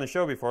said this on the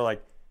show before.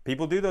 Like,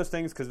 people do those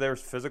things because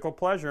there's physical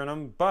pleasure in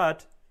them,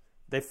 but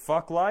they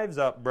fuck lives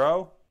up,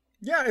 bro.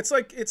 Yeah, it's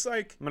like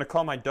I'm gonna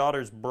call my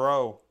daughters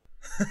bro.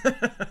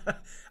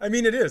 I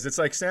mean, it is. It's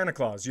like Santa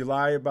Claus. You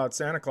lie about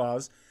Santa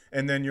Claus,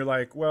 and then you're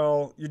like,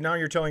 well, now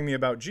you're telling me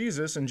about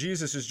Jesus, and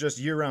Jesus is just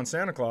year-round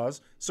Santa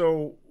Claus.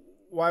 So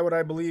why would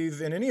I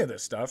believe in any of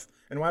this stuff?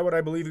 And why would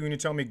I believe you when you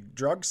tell me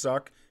drugs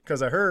suck?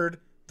 Because I heard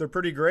they're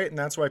pretty great, and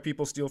that's why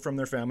people steal from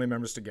their family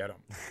members to get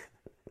them.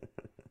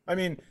 I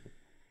mean,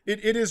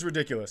 it is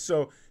ridiculous.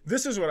 So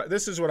this is what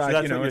that's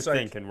what you're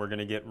thinking. We're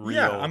gonna get real.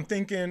 Yeah, I'm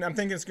thinking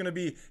it's gonna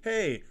be,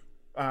 hey,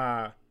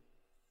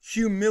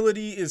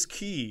 humility is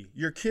key.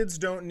 Your kids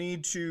don't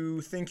need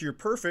to think you're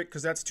perfect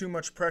because that's too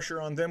much pressure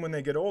on them when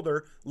they get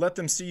older. Let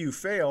them see you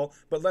fail,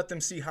 but let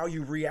them see how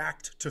you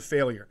react to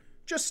failure.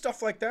 Just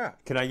stuff like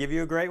that. Can I give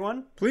you a great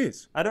one?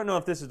 Please. I don't know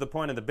if this is the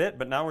point of the bit,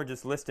 but now we're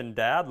just listing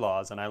dad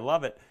laws, and I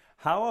love it.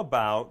 How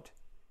about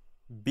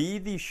be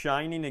the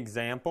shining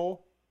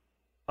example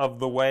of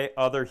the way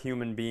other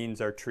human beings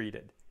are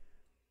treated?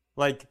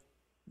 Like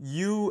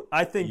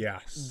I think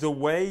yes. The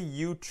way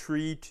you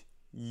treat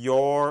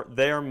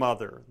their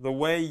mother, the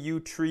way you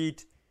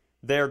treat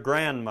their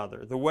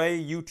grandmother, the way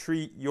you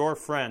treat your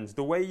friends,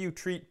 the way you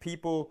treat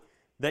people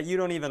that you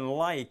don't even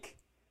like,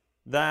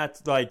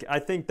 I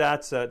think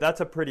that's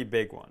a pretty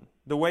big one.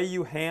 The way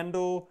you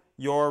handle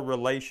your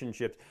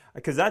relationships,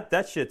 because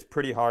that shit's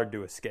pretty hard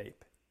to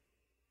escape.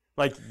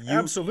 Like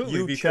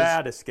Absolutely,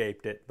 Chad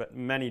escaped it, but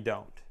many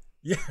don't.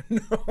 Yeah,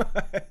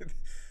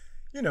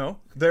 no.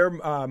 They're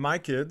my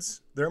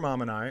kids. Their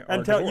mom and I are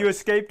until you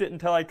escaped it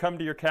until I come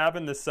to your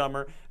cabin this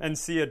summer and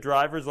see a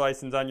driver's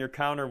license on your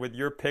counter with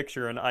your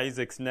picture and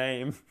Isaac's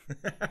name.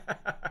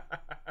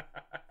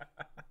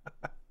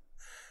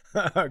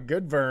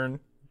 Good burn.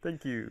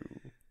 Thank you.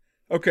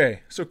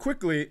 Okay, so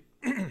quickly,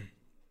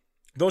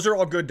 those are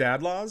all good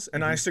dad laws,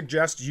 and I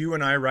suggest you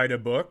and I write a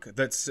book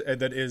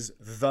that is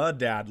the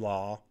dad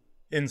law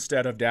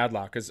instead of dad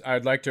law, because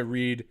I'd like to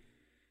read.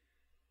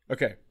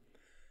 Okay.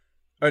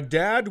 A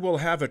dad will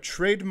have a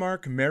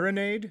trademark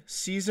marinade,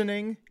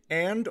 seasoning,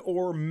 and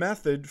or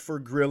method for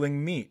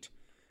grilling meat.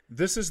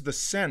 This is the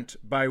scent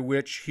by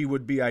which he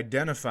would be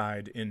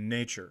identified in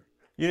nature.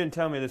 You didn't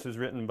tell me this was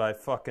written by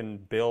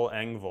fucking Bill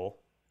Engvall.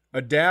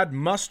 A dad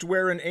must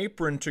wear an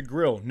apron to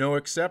grill, no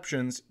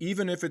exceptions,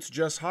 even if it's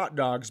just hot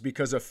dogs,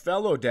 because a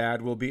fellow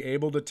dad will be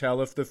able to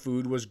tell if the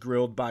food was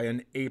grilled by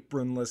an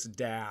apronless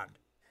dad.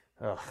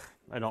 Ugh,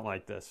 I don't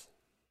like this.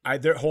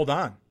 Hold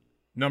on.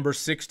 Number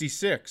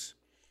 66.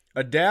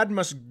 A dad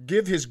must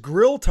give his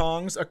grill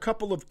tongs a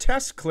couple of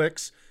test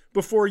clicks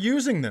before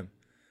using them.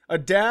 A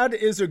dad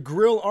is a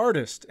grill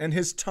artist, and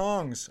his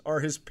tongs are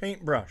his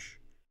paintbrush.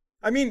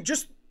 I mean,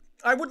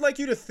 I would like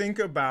you to think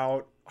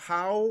about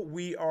how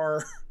we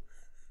are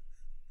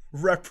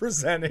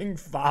representing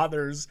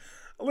fathers.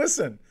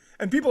 Listen,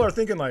 and people are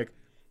thinking like,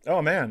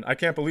 oh man, I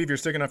can't believe you're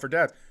sticking up for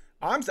dads.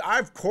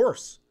 Of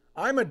course,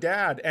 I'm a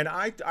dad, and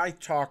I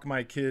talk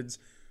my kids,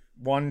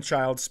 one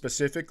child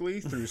specifically,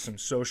 through some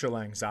social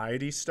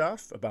anxiety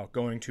stuff about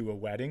going to a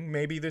wedding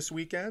maybe this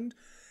weekend.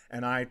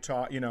 And I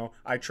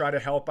try to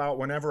help out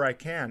whenever I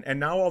can. And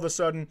now all of a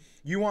sudden,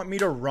 you want me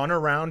to run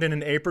around in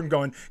an apron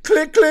going,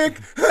 click,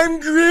 click, I'm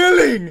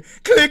grilling.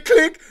 Click,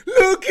 click,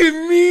 look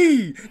at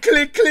me.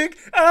 Click, click,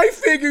 I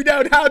figured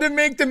out how to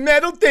make the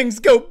metal things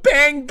go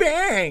bang,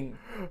 bang.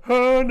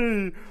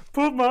 Honey,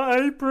 put my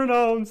apron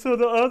on so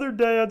the other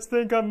dads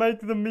think I make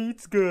the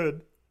meats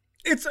good.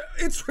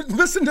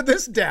 Listen to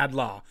this dad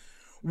law.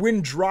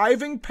 When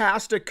driving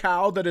past a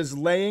cow that is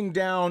laying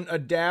down, a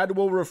dad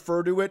will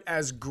refer to it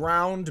as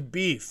ground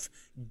beef.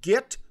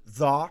 Get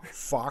the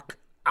fuck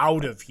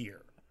out of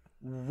here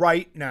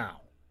right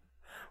now.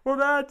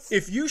 Well,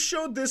 if you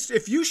showed this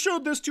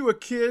to a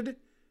kid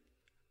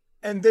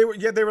and they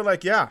were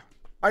like, yeah,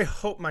 I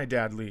hope my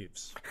dad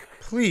leaves.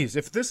 Please,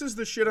 if this is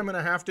the shit I'm going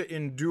to have to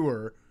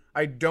endure,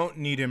 I don't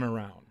need him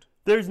around.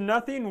 There's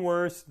nothing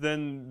worse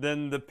than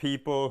the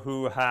people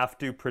who have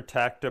to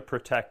protect a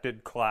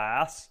protected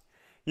class.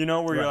 You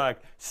know, where You're like,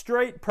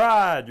 straight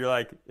pride. You're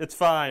like, it's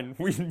fine.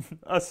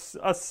 Us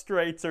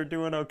straights are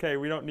doing okay.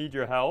 We don't need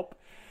your help.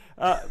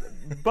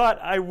 But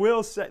I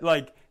will say,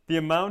 like, the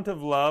amount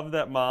of love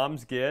that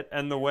moms get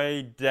and the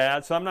way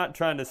dads... So I'm not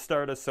trying to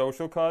start a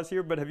social cause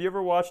here, but have you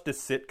ever watched a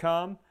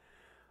sitcom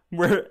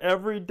where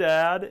every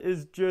dad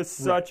is just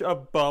such a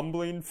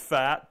bumbling,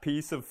 fat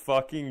piece of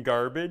fucking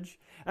garbage?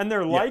 And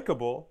they're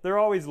likable. They're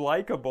always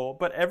likable.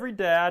 But every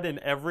dad in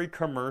every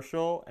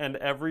commercial and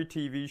every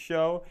TV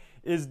show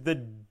is the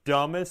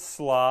dumbest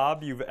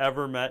slob you've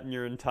ever met in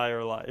your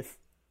entire life.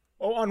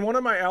 Oh, on one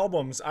of my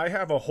albums, I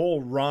have a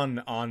whole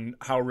run on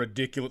how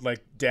ridiculous,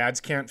 like, dads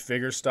can't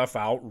figure stuff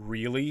out,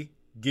 really?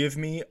 Give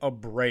me a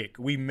break.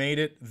 We made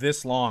it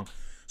this long.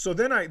 So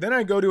then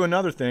I go to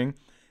another thing,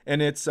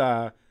 and it's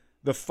the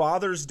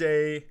Father's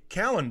Day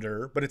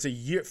calendar, but it's a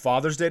year,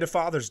 Father's Day to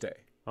Father's Day.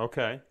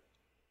 Okay.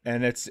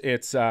 And it's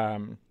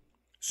some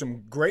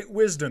great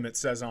wisdom, it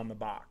says on the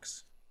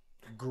box.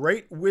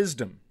 Great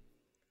wisdom.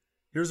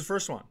 Here's the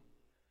first one.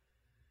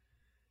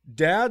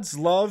 Dads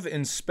love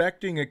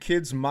inspecting a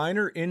kid's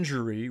minor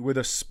injury with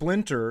a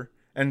splinter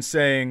and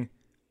saying,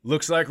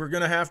 looks like we're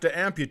going to have to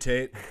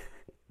amputate.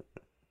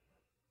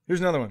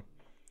 Here's another one.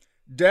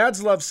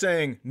 Dads love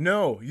saying,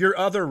 no, you're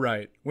other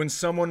right, when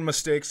someone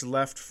mistakes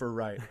left for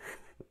right.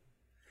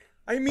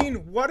 I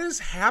mean, what is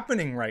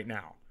happening right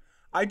now?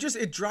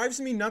 It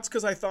drives me nuts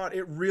because I thought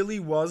it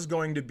really was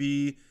going to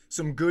be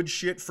some good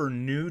shit for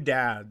new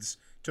dads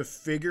to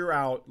figure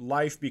out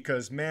life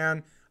because,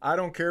 man, I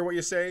don't care what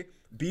you say.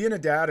 Being a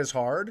dad is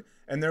hard,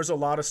 and there's a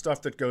lot of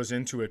stuff that goes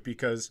into it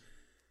because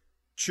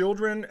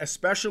children,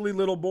 especially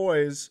little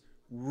boys,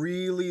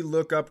 really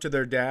look up to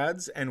their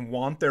dads and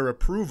want their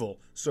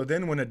approval. So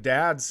then when a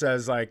dad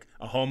says like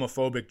a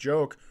homophobic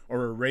joke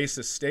or a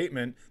racist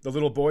statement, the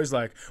little boy's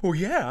like, oh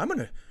yeah,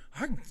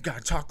 I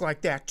gotta talk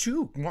like that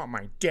too. I want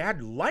my dad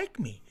to like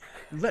me.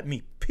 Let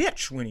me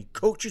pitch when he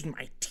coaches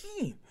my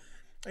team.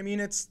 I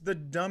mean, it's the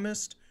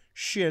dumbest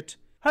shit.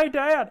 Hey,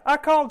 Dad, I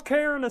called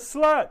Karen a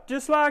slut,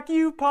 just like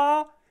you,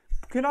 Pa.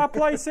 Can I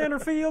play center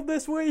field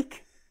this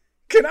week?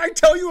 Can I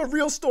tell you a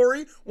real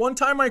story? One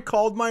time I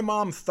called my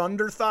mom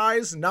Thunder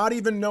Thighs, not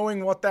even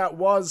knowing what that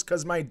was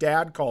because my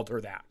dad called her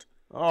that.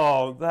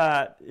 Oh,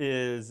 that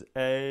is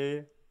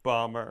a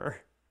bummer.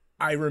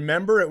 I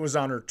remember it was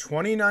on her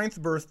 29th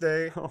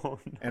birthday,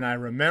 and I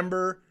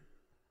remember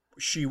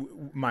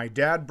my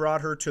dad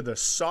brought her to the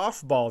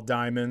softball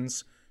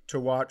diamonds to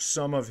watch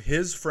some of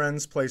his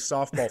friends play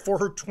softball for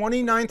her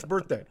 29th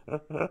birthday.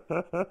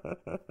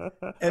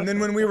 And then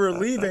when we were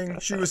leaving,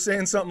 she was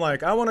saying something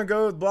like, I want to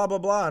go blah, blah,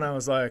 blah. And I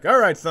was like, all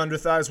right, Thunder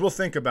Thighs, we'll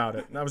think about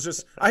it. And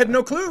I had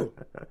no clue.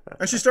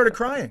 And she started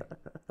crying.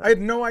 I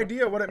had no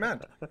idea what it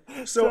meant.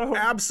 So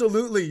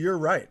absolutely, you're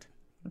right.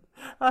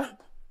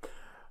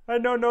 I I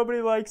know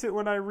nobody likes it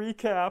when I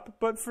recap,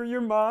 but for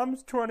your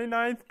mom's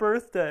 29th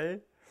birthday,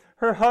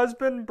 her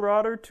husband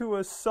brought her to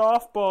a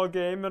softball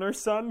game and her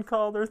son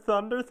called her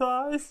Thunder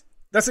Thighs?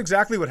 That's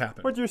exactly what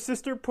happened. Would your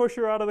sister push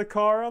her out of the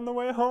car on the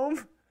way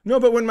home? No,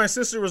 but when my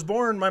sister was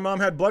born, my mom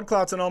had blood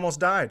clots and almost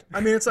died.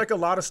 I mean, it's like a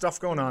lot of stuff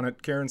going on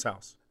at Karen's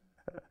house.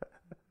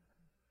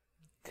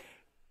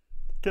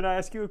 Can I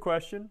ask you a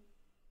question?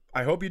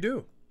 I hope you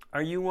do.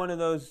 Are you one of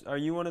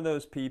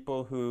those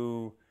people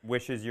who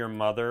wishes your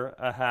mother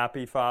a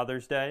happy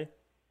Father's Day?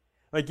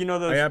 Like, you know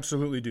those I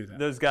absolutely do that.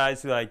 Those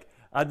guys who like,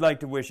 I'd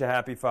like to wish a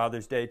happy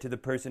Father's Day to the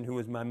person who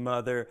was my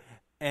mother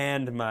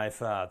and my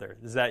father.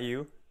 Is that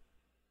you?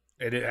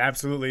 It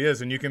absolutely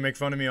is, and you can make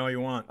fun of me all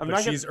you want,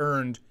 but she's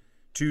earned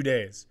 2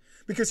 days.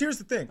 Because here's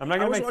the thing. I'm not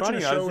going to make fun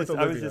of you. I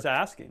was just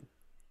asking.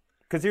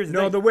 Because here's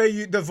the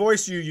thing. The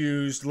voice you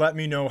used let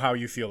me know how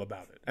you feel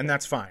about it, and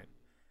that's fine.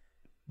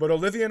 But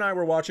Olivia and I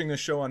were watching this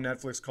show on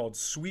Netflix called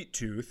Sweet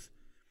Tooth,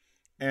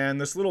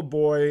 and this little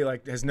boy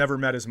has never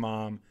met his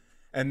mom,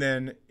 and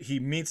then he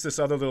meets this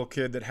other little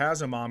kid that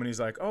has a mom, and he's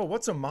like, "Oh,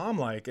 what's a mom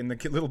like?" And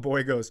the little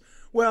boy goes,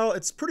 "Well,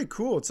 it's pretty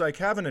cool. It's like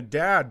having a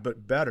dad,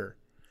 but better."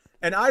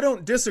 And I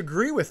don't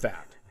disagree with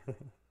that.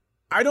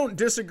 I don't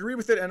disagree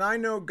with it, and I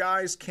know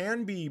guys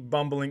can be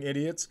bumbling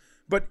idiots,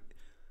 but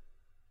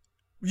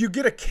you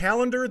get a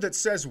calendar that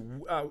says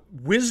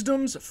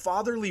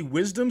fatherly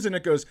wisdoms, and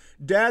it goes,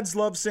 dads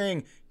love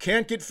saying,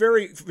 can't get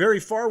very, very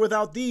far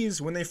without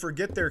these when they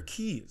forget their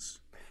keys.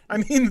 I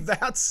mean,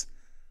 that's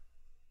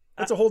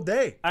a whole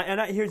day.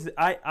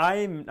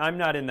 I'm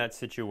not in that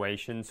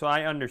situation, so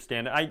I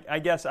understand. I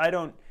guess I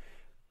don't,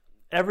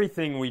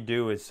 everything we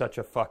do is such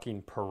a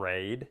fucking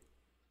parade.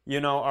 You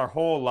know, our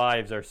whole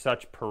lives are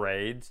such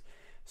parades.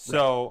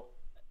 So,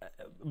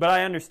 but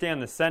I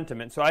understand the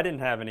sentiment. So I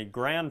didn't have any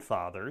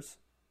grandfathers.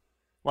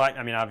 Well,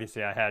 I mean,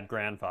 obviously I had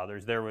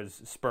grandfathers. There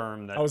was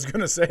sperm that... I was going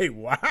to say,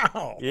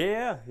 wow.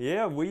 You'd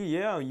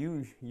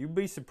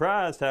be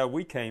surprised how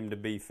we came to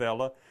be,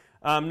 fella.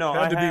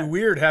 Be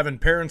weird having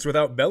parents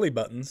without belly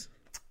buttons.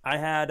 I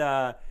had,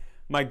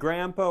 my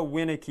grandpa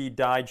Winnicky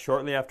died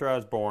shortly after I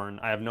was born.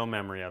 I have no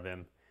memory of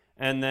him.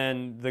 And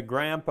then the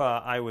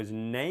grandpa I was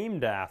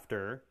named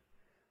after,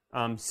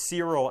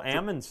 Cyril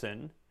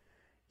Amundsen,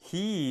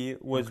 he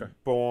was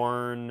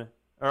born,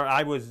 or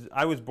I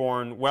was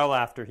born well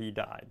after he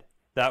died.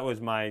 That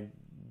was my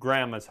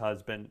grandma's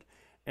husband.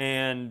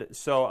 And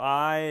so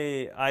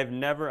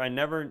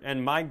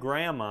and my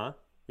grandma,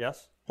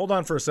 yes? Hold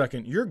on for a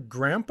second. Your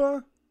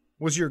grandpa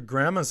was your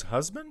grandma's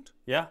husband?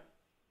 Yeah.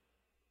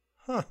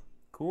 Huh.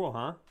 Cool,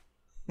 huh?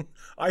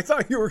 I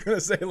thought you were going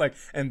to say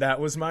and that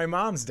was my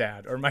mom's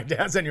dad or my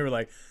dad's, and you were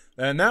like,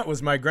 and that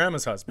was my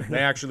grandma's husband. They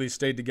actually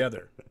stayed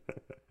together.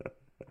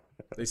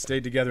 They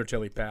stayed together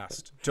till he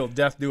passed. Till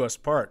death do us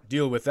part.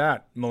 Deal with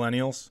that,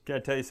 millennials. Can I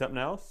tell you something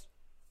else?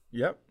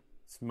 Yep.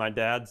 It's my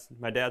dad's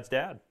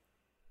dad.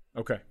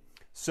 Okay.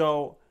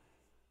 So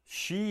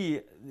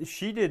she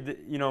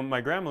did, my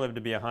grandma lived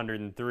to be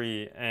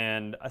 103,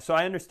 and so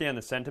I understand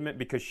the sentiment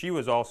because she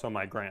was also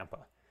my grandpa.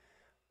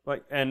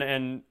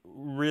 And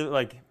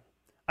really,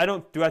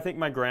 I think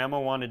my grandma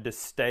wanted to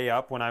stay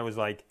up when I was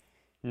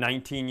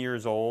 19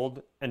 years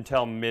old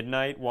until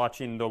midnight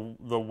watching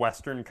the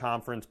Western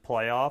Conference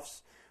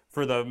playoffs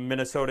for the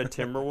Minnesota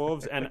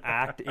Timberwolves and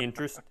act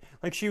interest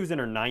like she was in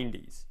her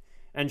 90s.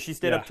 And she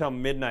stayed up till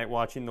midnight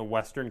watching the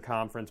Western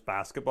Conference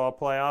basketball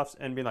playoffs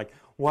and being like,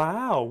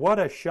 wow, what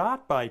a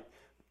shot by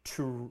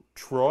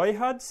Troy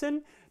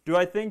Hudson.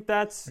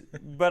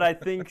 But I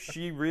think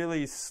she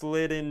really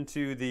slid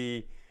into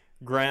the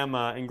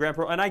grandma and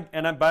grandpa.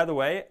 And I, by the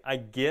way, I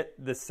get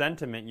the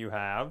sentiment you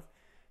have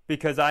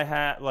because I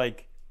had I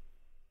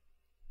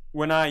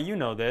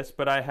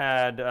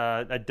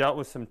dealt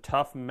with some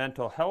tough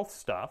mental health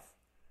stuff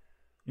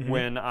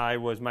when I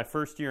was my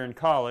first year in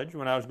college,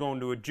 when I was going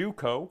to a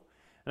JUCO.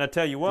 And I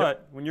tell you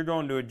what, when you're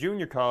going to a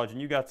junior college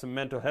and you got some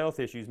mental health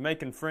issues,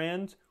 making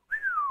friends,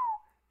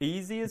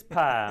 easy as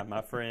pie,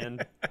 my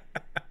friend.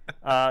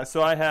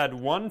 So I had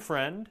one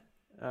friend.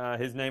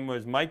 His name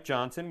was Mike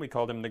Johnson. We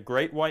called him the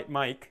Great White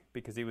Mike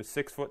because he was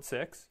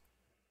 6'6".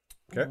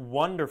 Okay.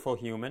 Wonderful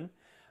human.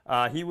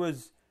 He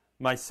was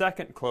my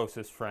second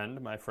closest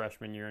friend my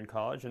freshman year in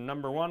college. And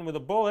number one with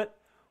a bullet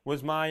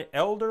was my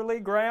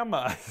elderly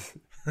grandma.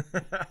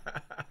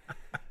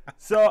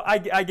 So I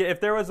get, if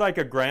there was a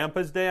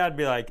grandpa's day, I'd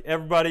be like,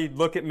 everybody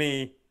look at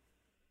me,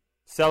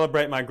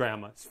 celebrate my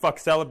grandma.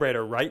 Celebrate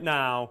her right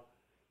now.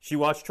 She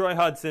watched Troy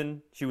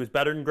Hudson. She was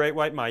better than Great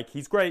White Mike.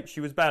 He's great.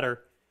 She was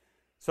better.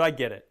 So I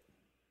get it.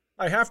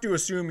 I have to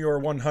assume your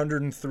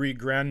 103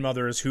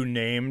 grandmothers who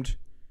named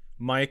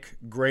Mike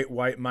Great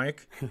White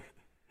Mike.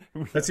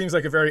 That seems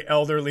like a very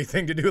elderly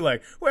thing to do. Well,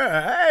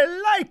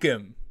 I like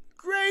him.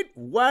 Great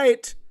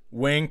White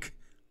Wink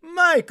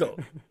Michael.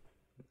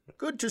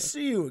 Good to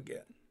see you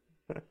again.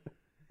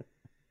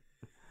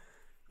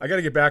 I got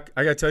to get back.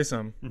 I got to tell you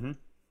something. Mm-hmm.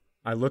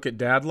 I look at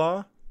Dad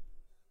Law.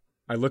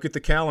 I look at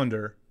the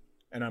calendar,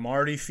 and I'm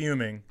already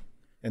fuming.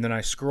 And then I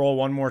scroll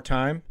one more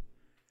time,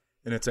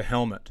 and it's a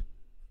helmet.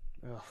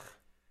 Ugh.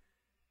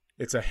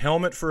 It's a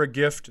helmet for a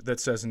gift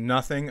that says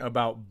nothing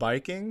about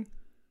biking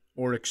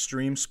or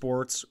extreme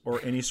sports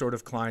or any sort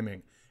of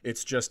climbing.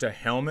 It's just a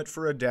helmet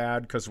for a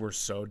dad because we're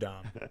so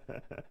dumb.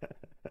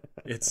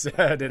 It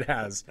said it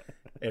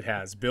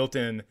has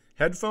built-in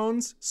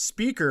headphones,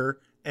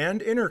 speaker,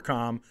 and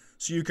intercom,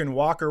 so you can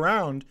walk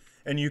around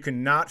and you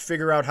can not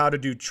figure out how to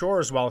do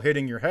chores while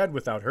hitting your head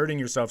without hurting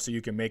yourself, so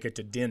you can make it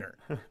to dinner.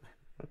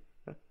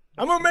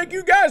 I'm going to make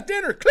you guys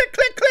dinner. Click,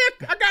 click,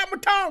 click. I got my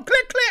tongue.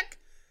 Click, click.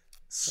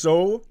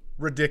 So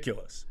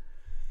ridiculous.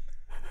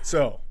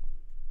 So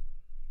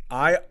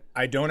I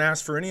don't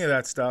ask for any of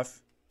that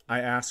stuff. I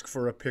ask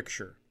for a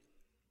picture.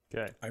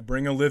 Okay. I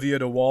bring Olivia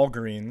to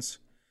Walgreens.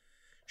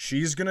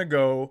 She's going to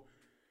go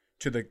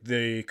to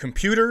the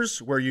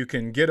computers where you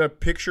can get a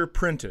picture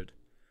printed.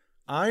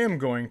 I am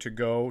going to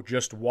go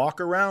just walk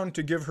around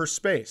to give her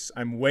space.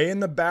 I'm way in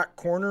the back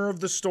corner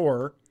of the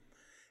store,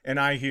 and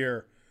I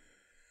hear,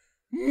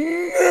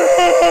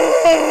 "No!"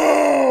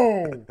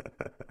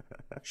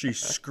 She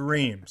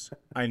screams.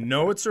 I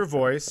know it's her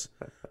voice.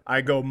 I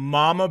go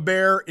mama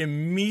bear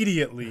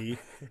immediately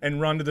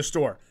and run to the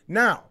store.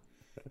 Now,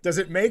 does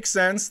it make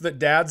sense that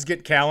dads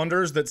get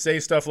calendars that say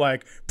stuff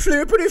like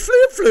floopity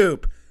floop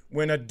floop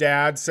when a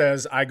dad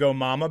says I go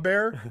mama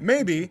bear?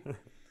 Maybe.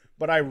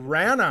 But I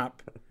ran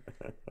up,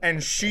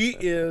 and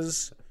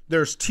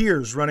there's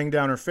tears running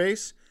down her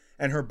face,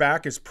 and her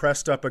back is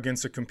pressed up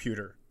against a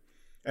computer.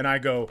 And I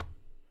go,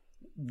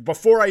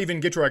 before I even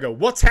get to her, I go,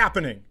 "What's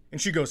happening?"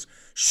 And she goes,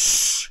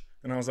 "Shh."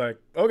 And I was like,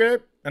 "Okay."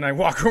 And I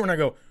walk over and I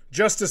go,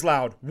 just as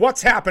loud,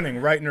 "What's happening?"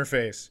 right in her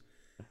face.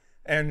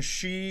 And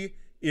she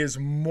is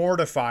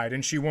mortified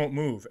and she won't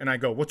move. And I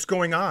go, "What's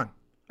going on?"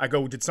 I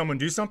go, "Did someone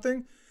do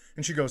something?"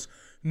 And she goes,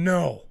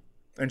 "No."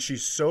 And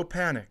she's so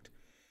panicked.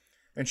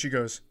 And she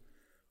goes,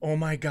 "Oh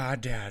my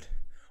God, Dad.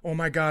 Oh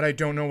my God, I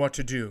don't know what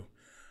to do.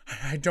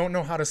 I don't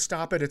know how to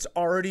stop it. It's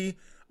already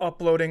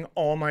uploading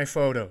all my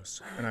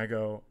photos." And I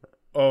go,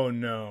 "Oh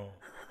no."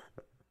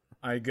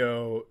 I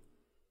go,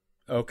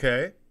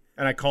 "Okay."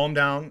 And I calm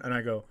down and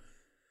I go,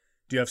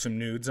 "Do you have some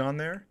nudes on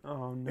there?"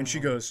 Oh no. And she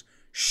goes,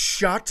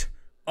 "Shut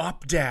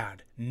up,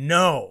 Dad.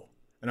 No."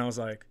 And I was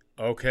like,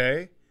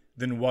 "Okay,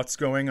 then what's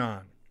going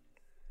on?"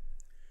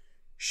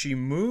 She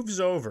moves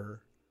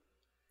over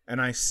and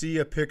I see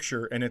a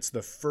picture, and it's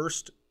the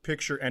first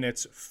picture, and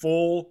it's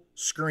full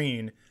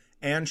screen,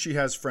 and she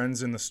has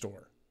friends in the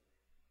store.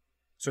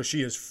 So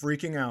she is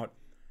freaking out.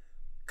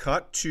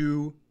 Cut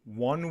to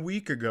 1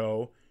 week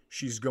ago,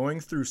 she's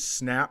going through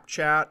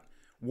Snapchat,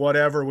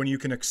 whatever, when you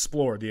can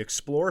explore, the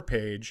explore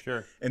page.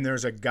 Sure. And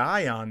there's a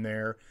guy on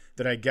there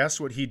that I guess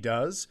what he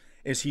does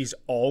is he's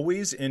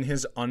always in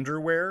his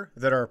underwear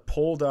that are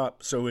pulled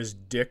up so his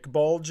dick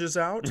bulges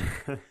out.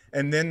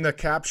 And then the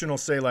caption will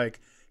say like,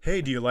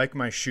 "Hey, do you like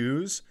my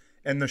shoes?"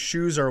 And the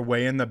shoes are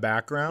way in the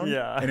background.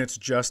 Yeah. And it's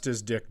just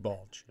his dick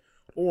bulge.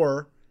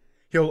 Or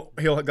he'll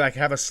like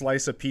have a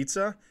slice of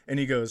pizza and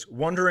he goes,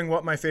 "Wondering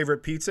what my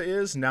favorite pizza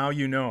is? Now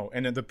you know."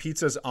 And then the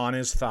pizza's on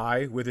his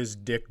thigh with his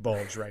dick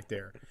bulge right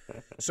there.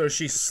 So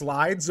she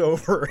slides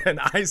over and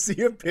I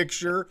see a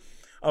picture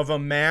of a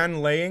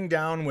man laying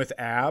down with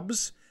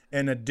abs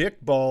and a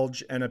dick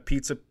bulge and a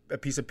piece of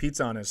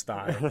pizza on his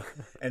thigh.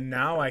 And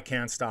now I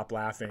can't stop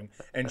laughing.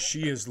 And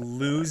she is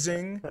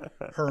losing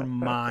her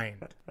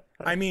mind.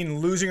 I mean,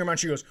 losing her mind.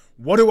 She goes,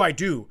 "What do I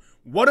do?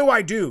 What do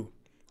I do?"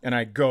 And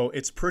I go,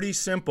 "It's pretty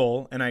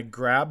simple." And I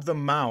grab the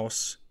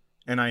mouse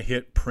and I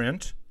hit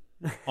print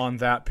on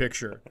that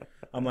picture.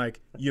 I'm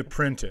like, "You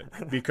print it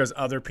because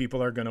other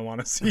people are going to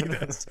want to see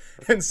this."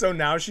 And so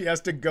now she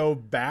has to go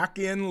back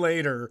in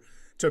later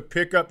to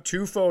pick up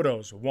 2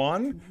 photos.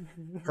 One,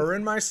 her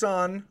and my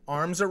son,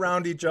 arms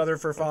around each other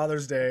for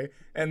Father's Day.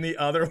 And the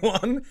other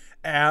one,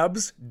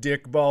 abs,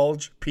 dick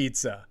bulge,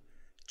 pizza.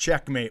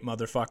 Checkmate,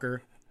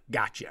 motherfucker.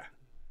 Gotcha.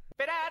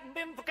 If it hadn't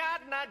been for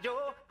Cotton Eye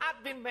Joe,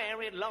 I'd been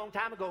married a long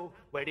time ago.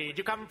 Where did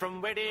you come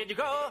from? Where did you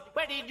go?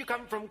 Where did you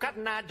come from,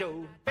 Cotton Eye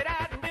Joe? If it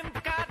hadn't been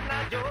for Cotton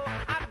Eye Joe,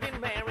 I'd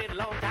been married a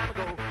long time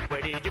ago.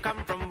 Where did you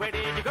come from? Where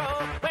did you go?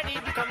 Where did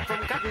you come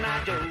from, Cotton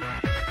Eye Joe?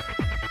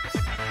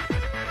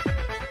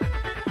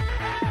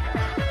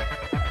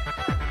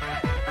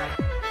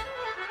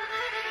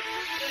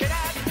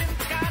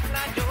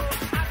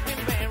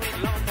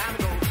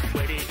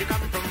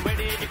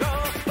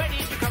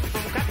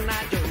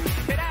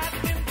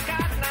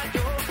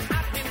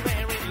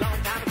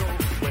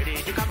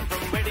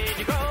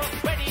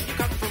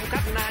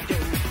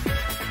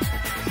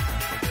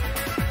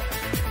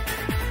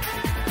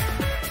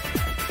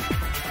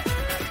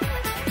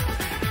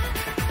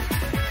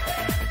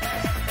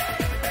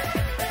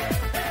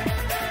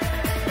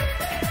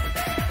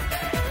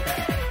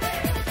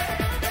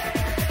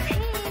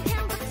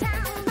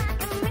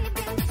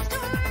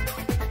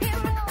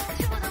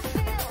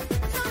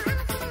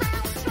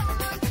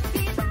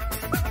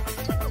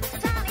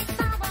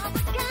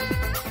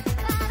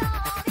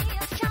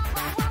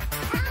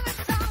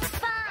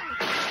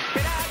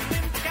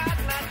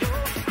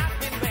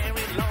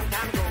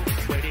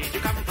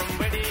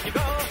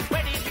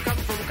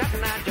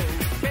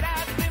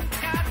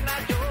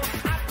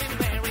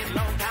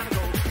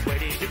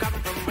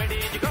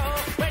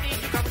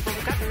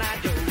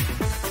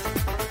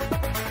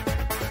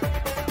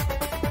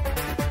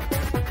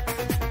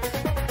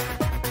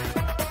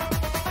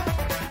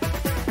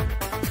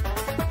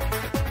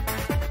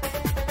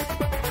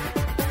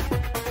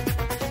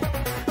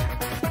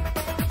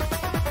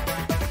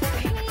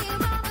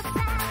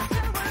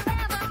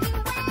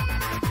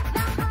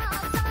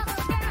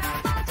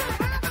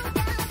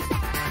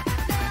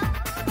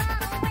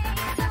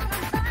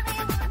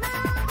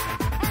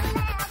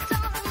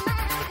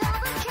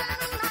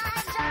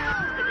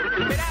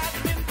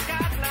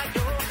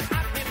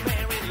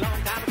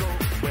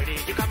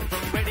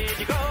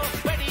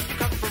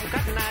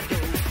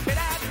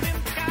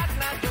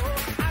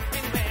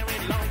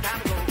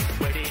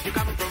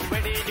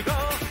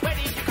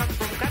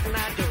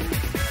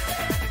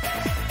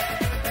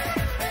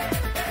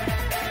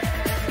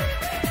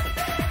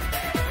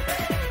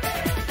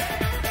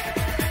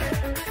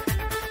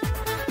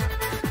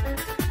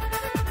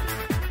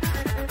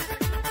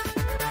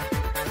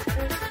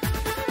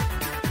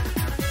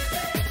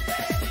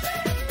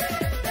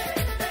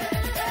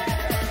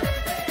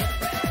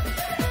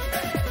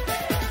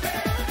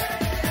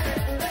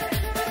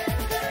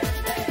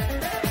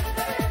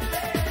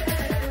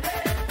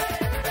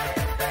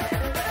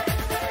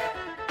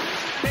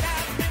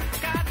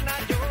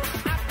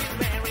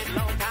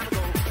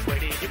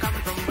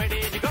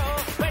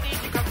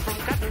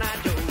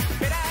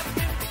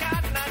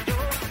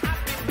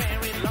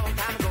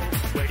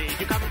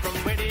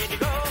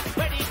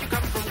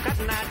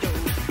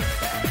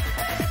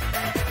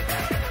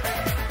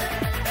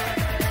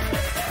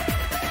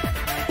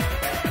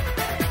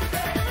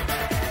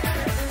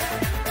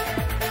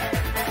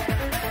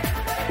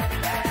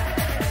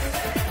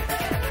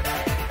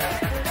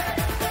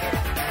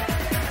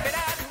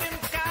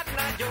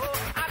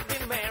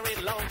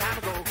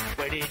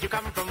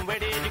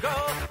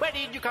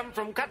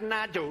 from Cotton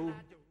Eye Joe.